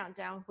to the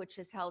countdown, which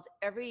is held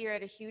every year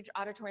at a huge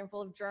auditorium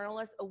full of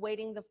journalists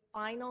awaiting the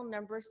final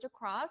numbers to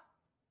cross.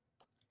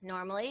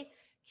 Normally,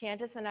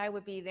 Candace and I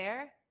would be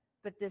there,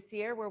 but this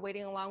year we're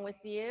waiting along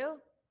with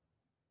you.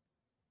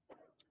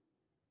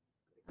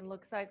 And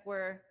looks like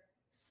we're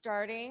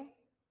starting.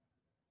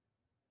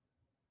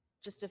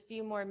 Just a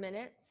few more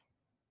minutes.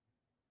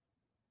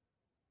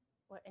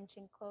 We're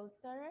inching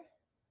closer.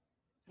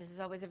 This is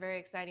always a very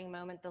exciting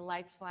moment. The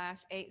lights flash.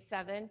 8,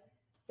 7,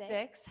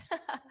 6,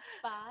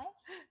 5,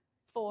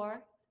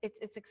 4.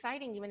 It's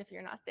exciting even if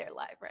you're not there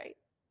live, right?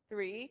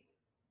 3.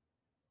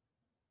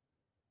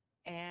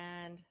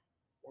 And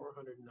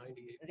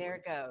 498. there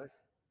it goes.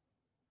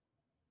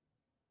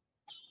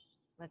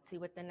 Let's see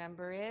what the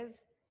number is.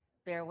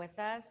 Bear with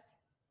us.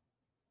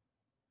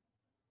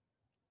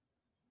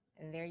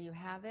 And there you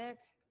have it.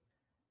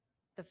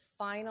 The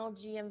final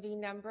GMV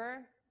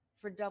number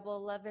for Double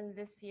 11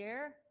 this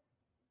year.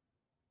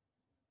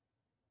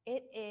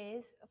 It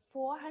is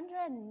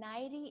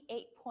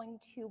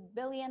 498.2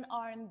 billion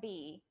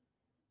RMB.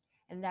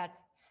 and that's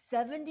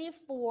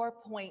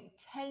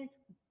 74.10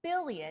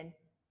 billion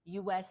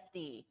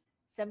USD.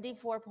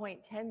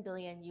 74.10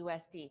 billion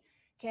USD.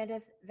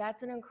 Candace,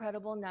 that's an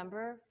incredible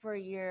number for a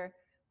year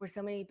where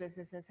so many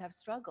businesses have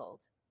struggled.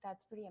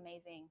 That's pretty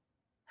amazing.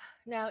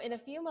 Now, in a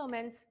few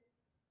moments,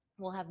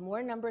 we'll have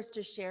more numbers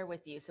to share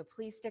with you, so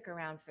please stick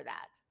around for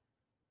that.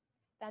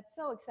 That's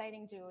so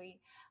exciting, Julie.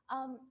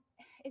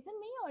 Is it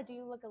me or do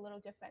you look a little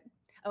different?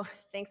 Oh,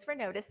 thanks for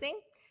noticing.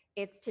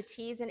 It's to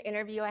tease an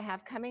interview I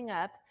have coming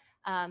up,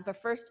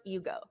 but first you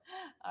go.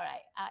 All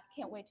right,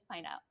 can't wait to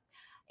find out.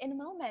 In a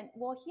moment,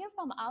 we'll hear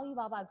from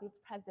Alibaba Group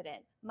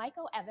President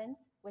Michael Evans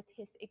with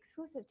his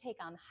exclusive take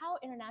on how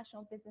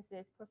international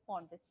businesses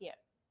performed this year.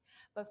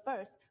 But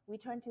first, we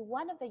turn to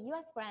one of the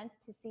US brands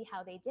to see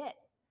how they did.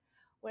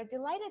 We're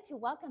delighted to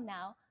welcome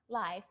now,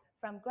 live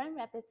from Grand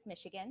Rapids,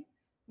 Michigan,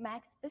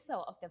 Max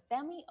Bissell of the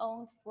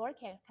family-owned floor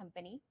care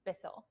company,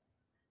 Bissell.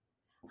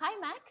 Hi,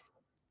 Max.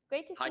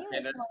 Great to see you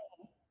this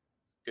morning.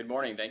 Good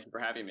morning. Thank you for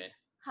having me.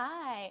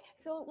 Hi.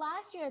 So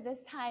last year, this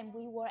time,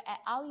 we were at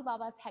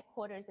Alibaba's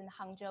headquarters in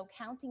Hangzhou,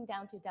 counting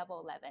down to Double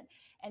 11.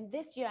 And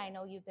this year, I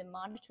know you've been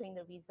monitoring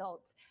the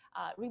results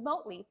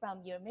remotely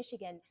from your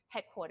Michigan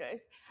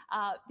headquarters.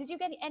 Did you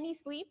get any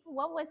sleep?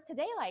 What was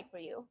today like for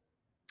you?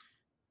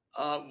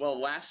 Well,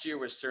 last year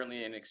was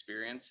certainly an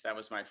experience. That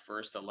was my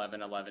first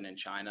 11/11 in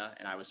China,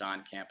 and I was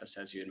on campus,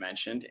 as you had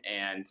mentioned.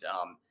 And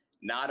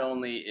not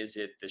only is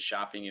it the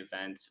shopping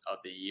event of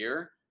the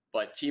year,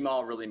 but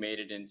Tmall really made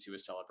it into a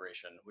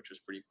celebration, which was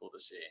pretty cool to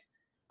see.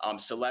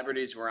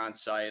 Celebrities were on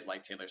site,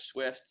 like Taylor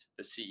Swift.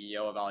 The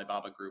CEO of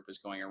Alibaba Group was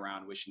going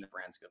around wishing the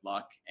brands good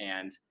luck.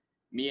 And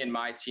me and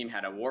my team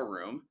had a war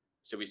room.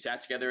 So we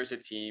sat together as a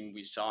team,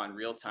 we saw in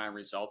real time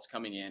results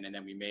coming in, and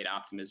then we made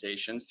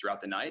optimizations throughout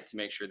the night to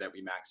make sure that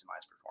we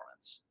maximize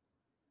performance.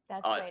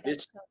 That's great.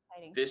 That's so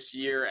exciting. This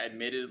year,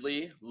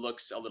 admittedly,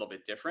 looks a little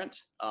bit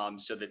different.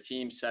 So the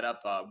team set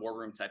up a war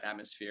room type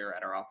atmosphere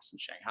at our office in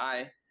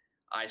Shanghai.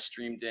 I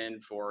streamed in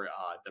for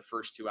the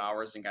first 2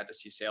 hours and got to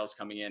see sales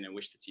coming in and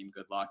wish the team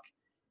good luck.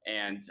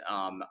 And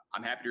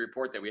I'm happy to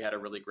report that we had a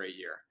really great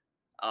year.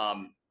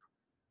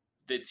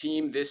 The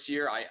team this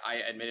year,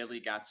 I admittedly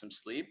got some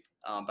sleep,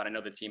 but I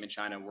know the team in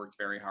China worked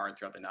very hard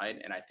throughout the night,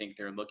 and I think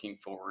they're looking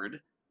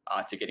forward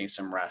to getting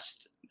some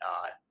rest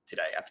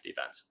today after the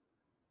event.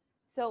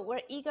 So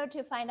we're eager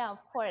to find out,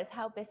 of course,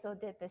 how Bissell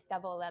did this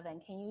Double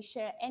 11. Can you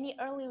share any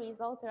early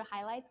results or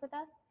highlights with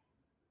us?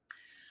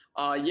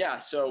 Yeah,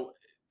 so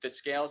the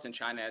scales in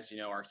China, as you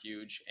know, are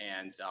huge,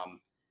 and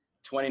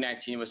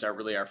 2019 was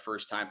really our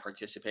first time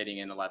participating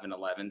in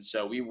 11/11.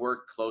 So we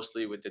worked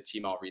closely with the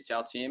Tmall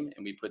retail team,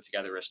 and we put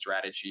together a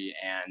strategy,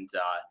 and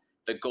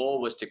the goal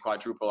was to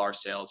quadruple our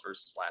sales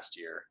versus last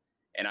year.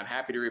 And I'm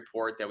happy to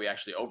report that we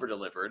actually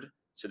over-delivered.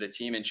 So the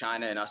team in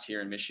China and us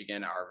here in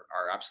Michigan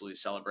are absolutely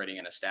celebrating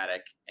and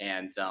ecstatic.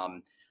 And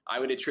I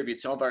would attribute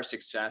some of our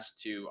success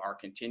to our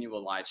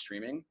continual live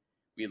streaming.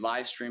 We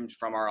live streamed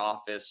from our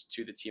office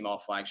to the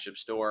Tmall flagship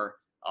store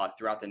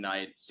throughout the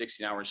night,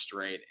 16 hours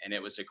straight, and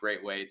it was a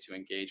great way to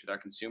engage with our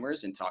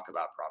consumers and talk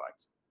about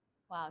product.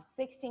 Wow,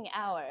 16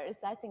 hours,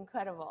 that's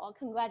incredible.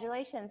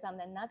 Congratulations on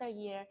another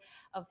year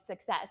of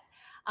success.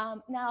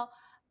 Now,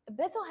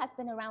 Bissell has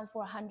been around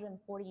for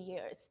 140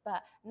 years,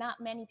 but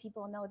not many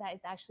people know that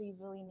it's actually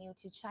really new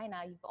to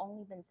China. You've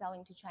only been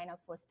selling to China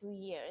for 3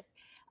 years.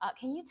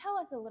 Can you tell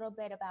us a little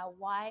bit about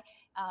why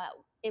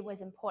it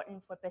was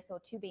important for Bissell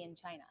to be in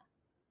China?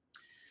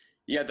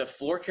 Yeah, the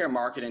floor care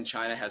market in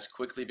China has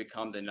quickly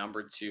become the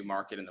 #2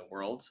 market in the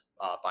world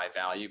by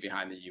value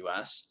behind the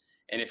US.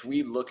 And if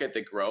we look at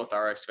the growth,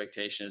 our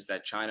expectation is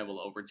that China will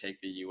overtake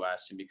the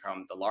US and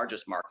become the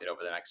largest market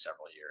over the next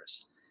several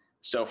years.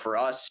 So for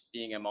us,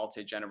 being a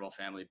multi-generational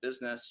family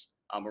business,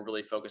 we're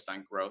really focused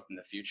on growth in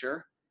the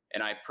future.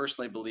 And I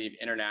personally believe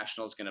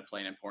international is going to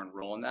play an important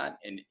role in that.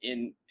 And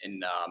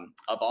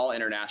of all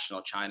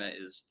international, China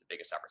is the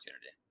biggest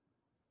opportunity.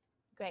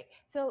 Great.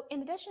 So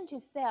in addition to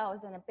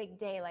sales and a big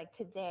day like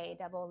today,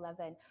 Double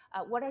 11,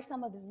 what are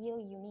some of the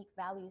really unique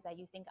values that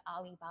you think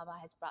Alibaba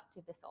has brought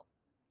to Bissell?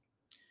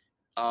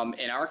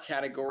 In our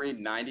category,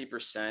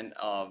 90%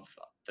 of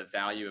the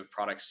value of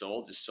products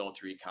sold is sold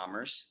through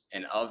e-commerce.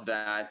 And of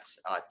that,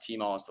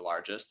 Tmall is the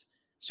largest.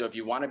 So if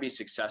you want to be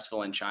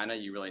successful in China,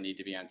 you really need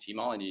to be on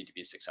Tmall and you need to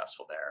be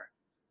successful there.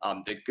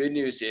 The good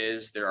news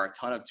is there are a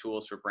ton of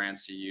tools for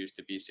brands to use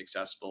to be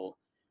successful.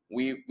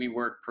 We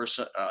work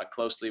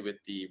closely with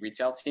the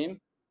retail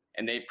team,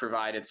 and they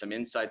provided some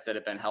insights that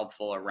have been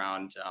helpful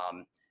around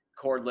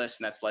cordless,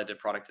 and that's led to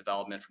product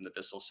development from the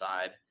Bissell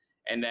side.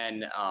 And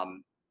then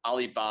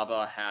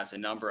Alibaba has a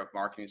number of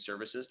marketing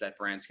services that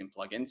brands can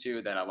plug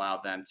into that allow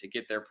them to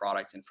get their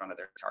products in front of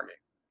their target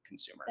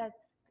consumer.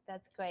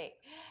 That's great.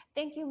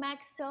 Thank you,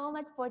 Max, so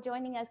much for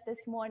joining us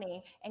this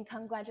morning, and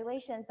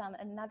congratulations on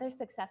another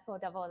successful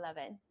Double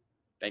 11.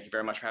 Thank you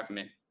very much for having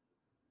me.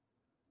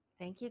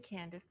 Thank you,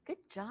 Candace.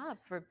 Good job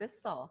for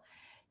Bissell.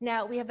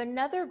 Now, we have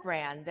another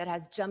brand that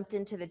has jumped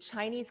into the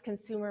Chinese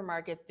consumer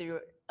market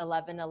through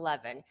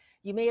 11/11.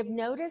 You may have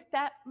noticed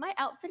that my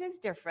outfit is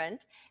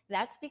different.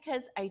 That's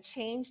because I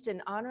changed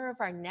in honor of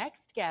our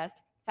next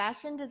guest,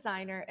 fashion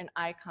designer and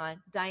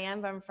icon,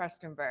 Diane von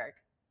Furstenberg.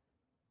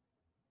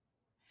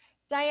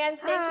 Diane,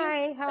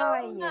 thank you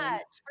so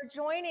much for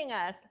joining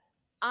us.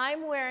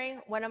 I'm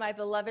wearing one of my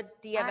beloved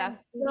DVF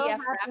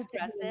wrap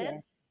dresses.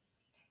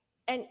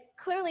 And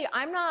clearly,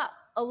 I'm not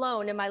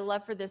alone in my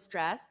love for this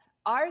dress.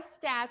 Our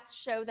stats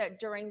show that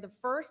during the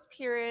first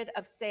period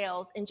of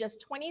sales, in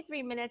just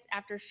 23 minutes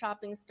after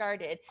shopping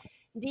started,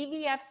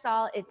 DVF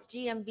saw its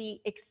GMV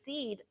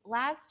exceed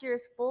last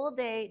year's full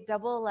day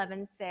Double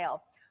 11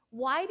 sale.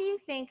 Why do you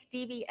think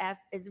DVF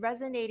is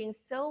resonating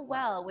so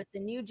well with the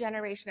new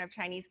generation of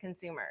Chinese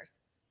consumers?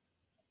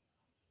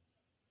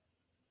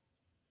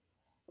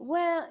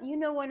 Well, you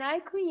know, when I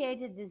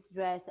created this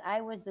dress,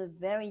 I was a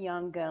very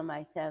young girl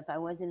myself. I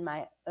was in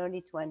my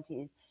early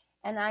 20s,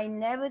 and I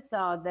never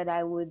thought that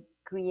I would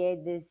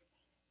create this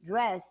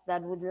dress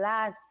that would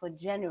last for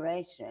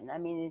generations. I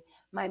mean,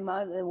 my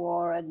mother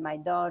wore it, my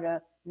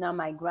daughter, now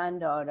my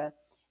granddaughter,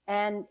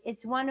 and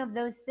it's one of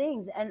those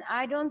things. And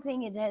I don't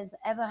think it has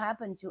ever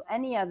happened to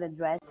any other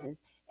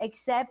dresses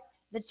except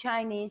the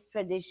Chinese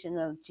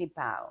traditional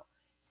qipao.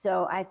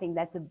 So I think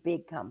that's a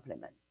big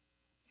compliment.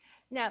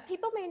 Now,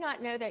 people may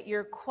not know that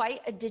you're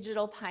quite a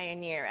digital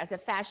pioneer. As a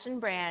fashion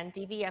brand,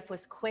 DVF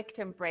was quick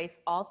to embrace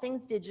all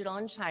things digital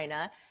in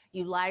China.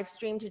 You live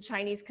streamed to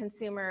Chinese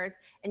consumers,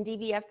 and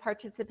DVF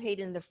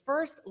participated in the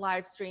first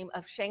live stream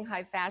of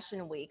Shanghai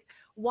Fashion Week.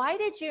 Why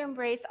did you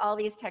embrace all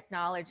these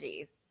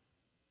technologies?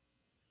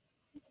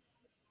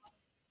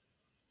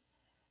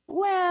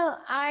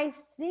 Well, I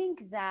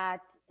think that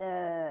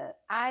I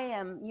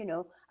am, you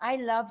know, I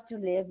love to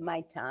live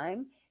my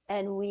time.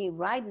 And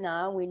right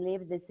now, we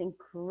live this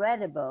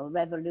incredible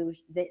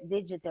revolution, the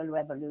digital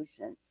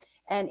revolution.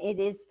 And it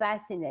is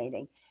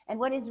fascinating. And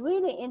what is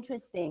really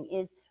interesting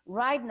is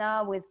right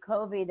now with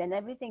COVID and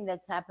everything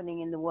that's happening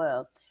in the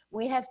world,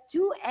 we have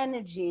two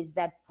energies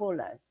that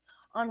pull us.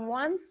 On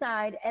one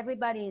side,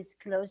 everybody is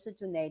closer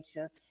to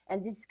nature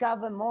and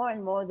discover more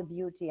and more the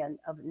beauty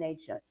of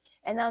nature.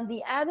 And on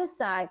the other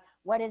side,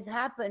 what has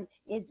happened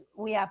is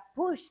we are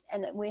pushed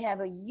and we have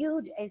a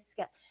huge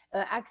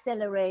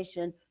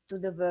acceleration to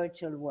the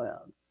virtual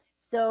world.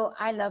 So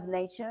I love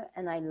nature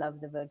and I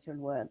love the virtual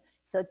world.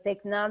 So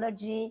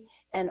technology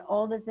and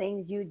all the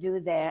things you do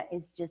there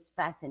is just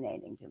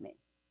fascinating to me.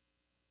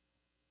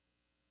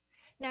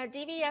 Now,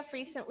 DVF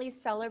recently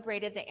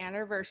celebrated the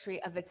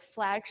anniversary of its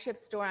flagship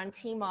store on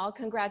Tmall.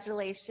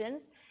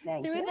 Congratulations.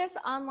 Thank you. Through this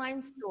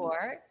online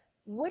store,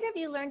 what have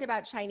you learned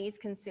about Chinese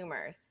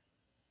consumers?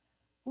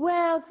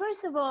 Well,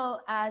 first of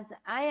all, as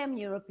I am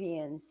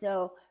European,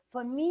 so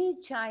for me,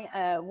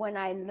 China, when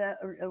I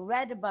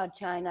read about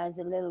China as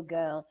a little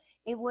girl,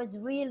 it was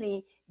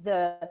really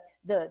the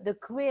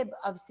crib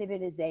of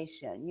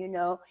civilization. You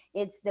know,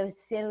 it's the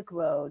Silk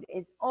Road.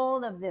 It's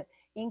all of the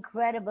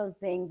incredible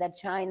thing that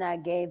China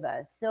gave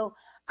us. So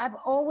I've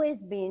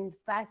always been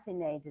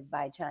fascinated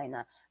by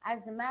China.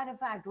 As a matter of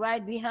fact,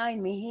 right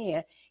behind me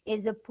here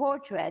is a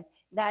portrait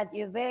that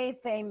your very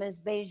famous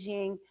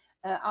Beijing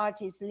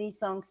artist Li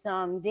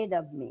Song did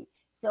of me.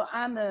 So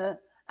I'm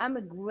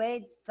a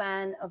great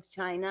fan of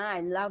China. I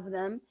love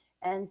them,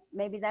 and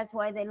maybe that's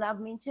why they love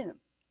me too.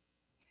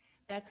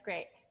 That's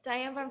great.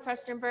 Diane von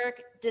Furstenberg,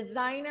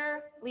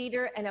 designer,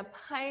 leader, and a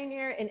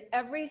pioneer in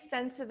every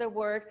sense of the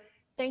word.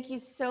 Thank you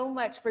so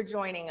much for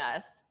joining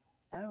us.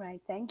 All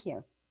right, thank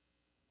you.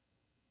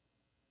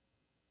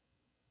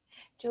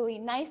 Julie,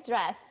 nice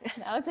dress.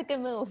 That was a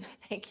good move.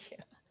 Thank you.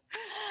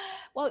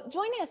 Well,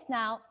 joining us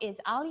now is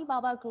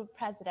Alibaba Group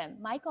President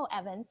Michael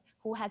Evans,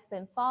 who has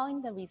been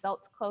following the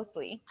results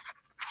closely.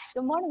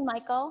 Good morning,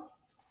 Michael.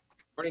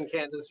 Morning,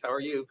 Candace. How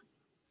are you?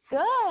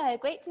 Good.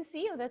 Great to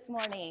see you this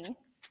morning.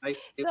 Nice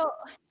to see you. So,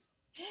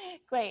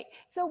 great.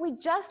 So we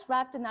just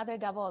wrapped another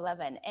Double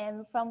 11,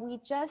 and from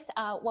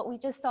what we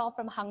just saw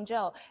from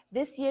Hangzhou,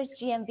 this year's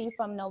GMV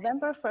from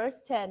November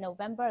 1st to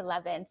November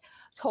 11th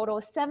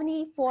total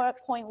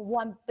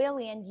 $74.1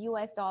 billion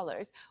US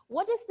dollars.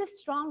 What does this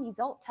strong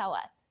result tell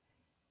us?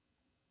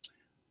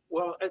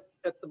 Well, at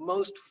the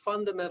most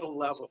fundamental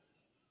level,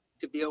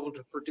 to be able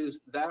to produce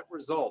that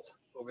result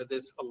over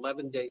this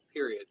 11-day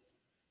period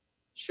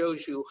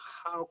shows you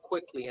how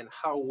quickly and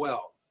how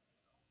well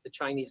the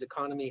Chinese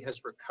economy has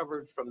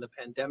recovered from the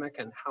pandemic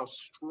and how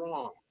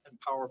strong and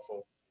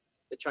powerful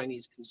the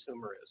Chinese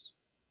consumer is.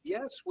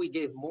 Yes, we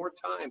gave more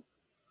time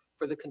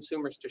for the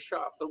consumers to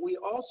shop, but we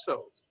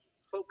also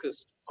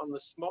focused on the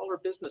smaller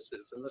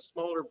businesses and the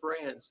smaller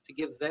brands to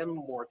give them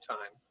more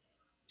time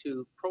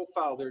to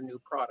profile their new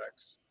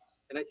products.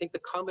 And I think the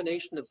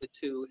combination of the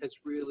two has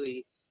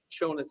really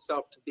shown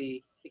itself to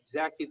be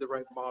exactly the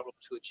right model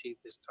to achieve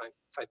this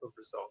type of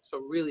result. So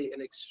really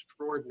an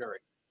extraordinary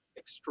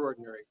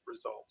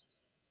result.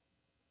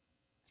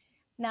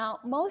 Now,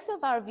 most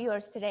of our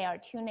viewers today are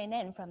tuning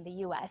in from the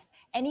US.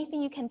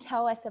 Anything you can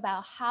tell us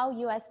about how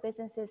US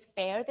businesses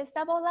fare this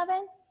Double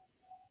 11?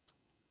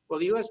 Well,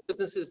 the US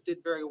businesses did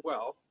very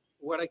well.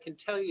 What I can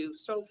tell you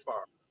so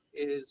far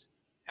is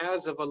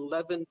as of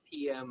 11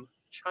 p.m.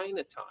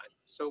 China time,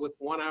 so with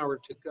 1 hour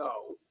to go,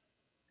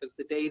 because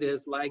the data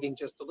is lagging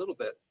just a little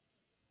bit,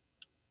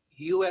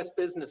 US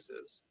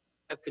businesses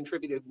have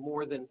contributed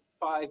more than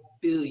 $5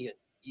 billion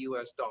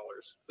US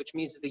dollars, which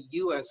means that the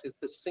US is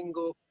the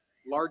single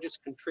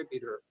largest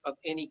contributor of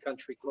any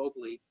country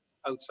globally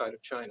outside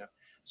of China.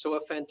 So a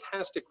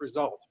fantastic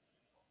result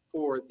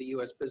for the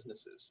US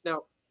businesses.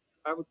 Now,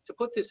 to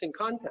put this in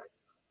context,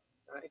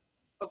 right,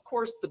 of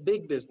course, the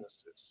big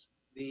businesses,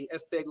 the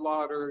Estee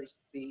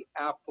Lauders, the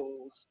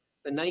Apples,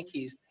 the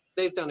Nikes,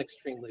 they've done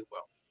extremely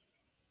well.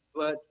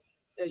 But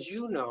as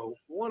you know,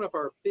 one of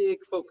our big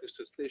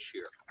focuses this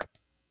year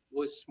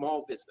was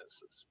small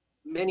businesses,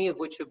 many of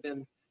which have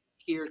been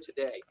here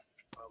today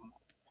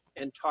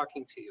and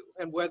talking to you.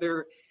 And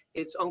whether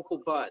it's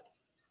Uncle Bud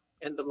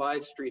and the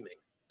live streaming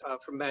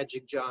from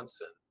Magic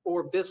Johnson,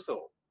 or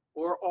Bissell,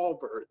 or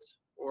Allbirds,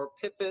 or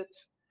Pippet,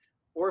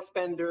 or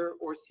Fender,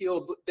 or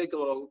Theo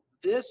Bigelow,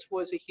 this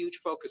was a huge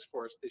focus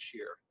for us this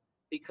year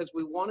because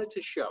we wanted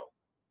to show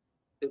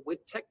that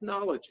with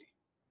technology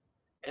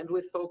and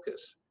with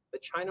focus, the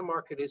China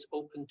market is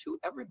open to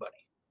everybody,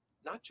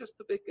 not just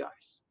the big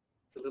guys,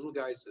 the little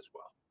guys as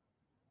well.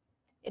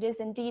 It is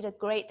indeed a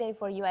great day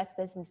for US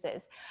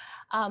businesses.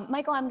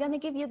 Michael, I'm going to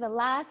give you the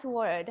last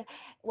word.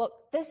 Well,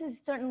 this is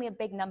certainly a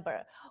big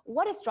number.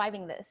 What is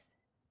driving this?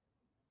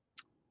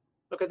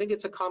 Look, I think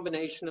it's a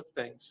combination of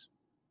things.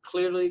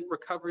 Clearly,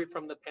 recovery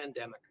from the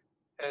pandemic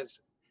has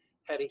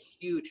had a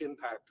huge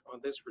impact on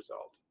this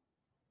result.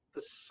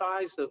 The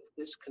size of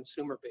this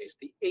consumer base,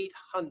 the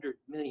 800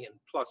 million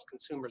plus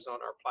consumers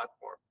on our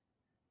platform,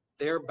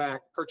 they're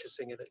back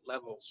purchasing it at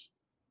levels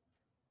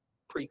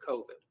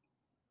pre-COVID.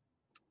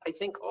 I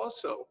think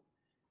also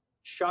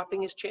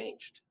shopping has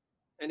changed.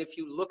 And if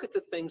you look at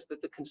the things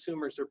that the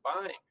consumers are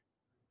buying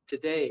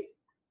today,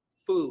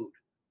 food,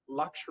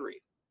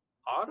 luxury,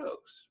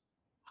 autos,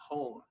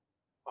 home,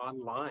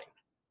 online,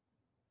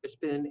 there's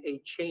been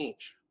a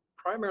change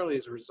primarily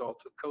as a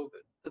result of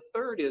COVID. The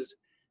third is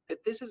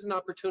that this is an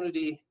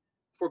opportunity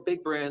for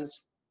big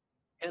brands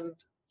and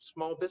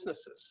small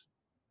businesses.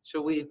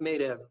 So we've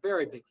made a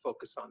very big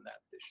focus on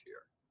that this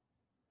year.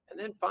 And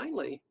then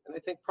finally, and I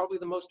think probably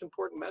the most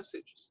important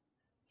message is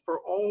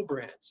for all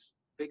brands,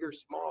 big or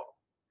small,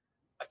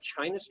 a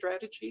China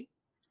strategy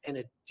and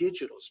a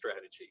digital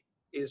strategy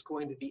is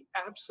going to be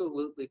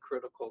absolutely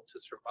critical to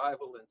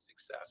survival and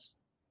success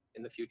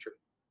in the future.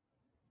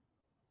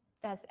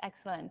 That's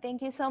excellent.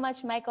 Thank you so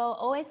much, Michael.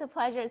 Always a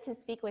pleasure to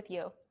speak with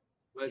you.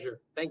 Pleasure.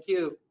 Thank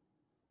you.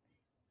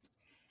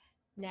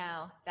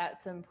 Now,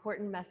 that's an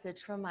important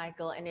message from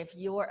Michael. And if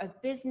you're a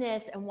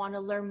business and want to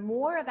learn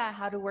more about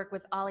how to work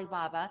with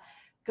Alibaba,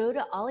 go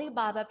to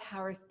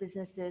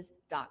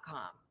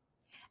alibabapowersbusinesses.com.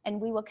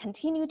 And we will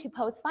continue to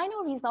post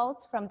final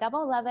results from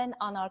Double 11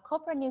 on our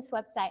corporate news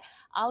website,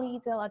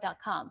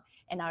 alizilla.com,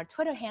 and our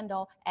Twitter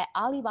handle at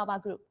Alibaba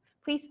Group.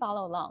 Please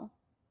follow along.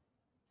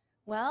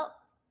 Well,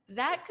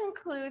 that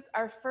concludes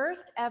our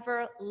first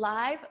ever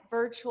live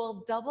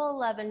virtual Double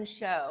 11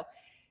 show.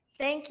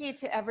 Thank you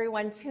to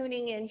everyone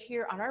tuning in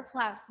here on our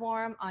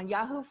platform, on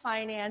Yahoo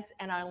Finance,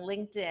 and on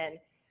LinkedIn.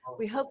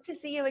 We hope to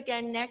see you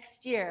again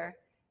next year.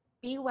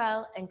 Be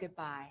well and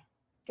goodbye.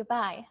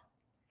 Goodbye.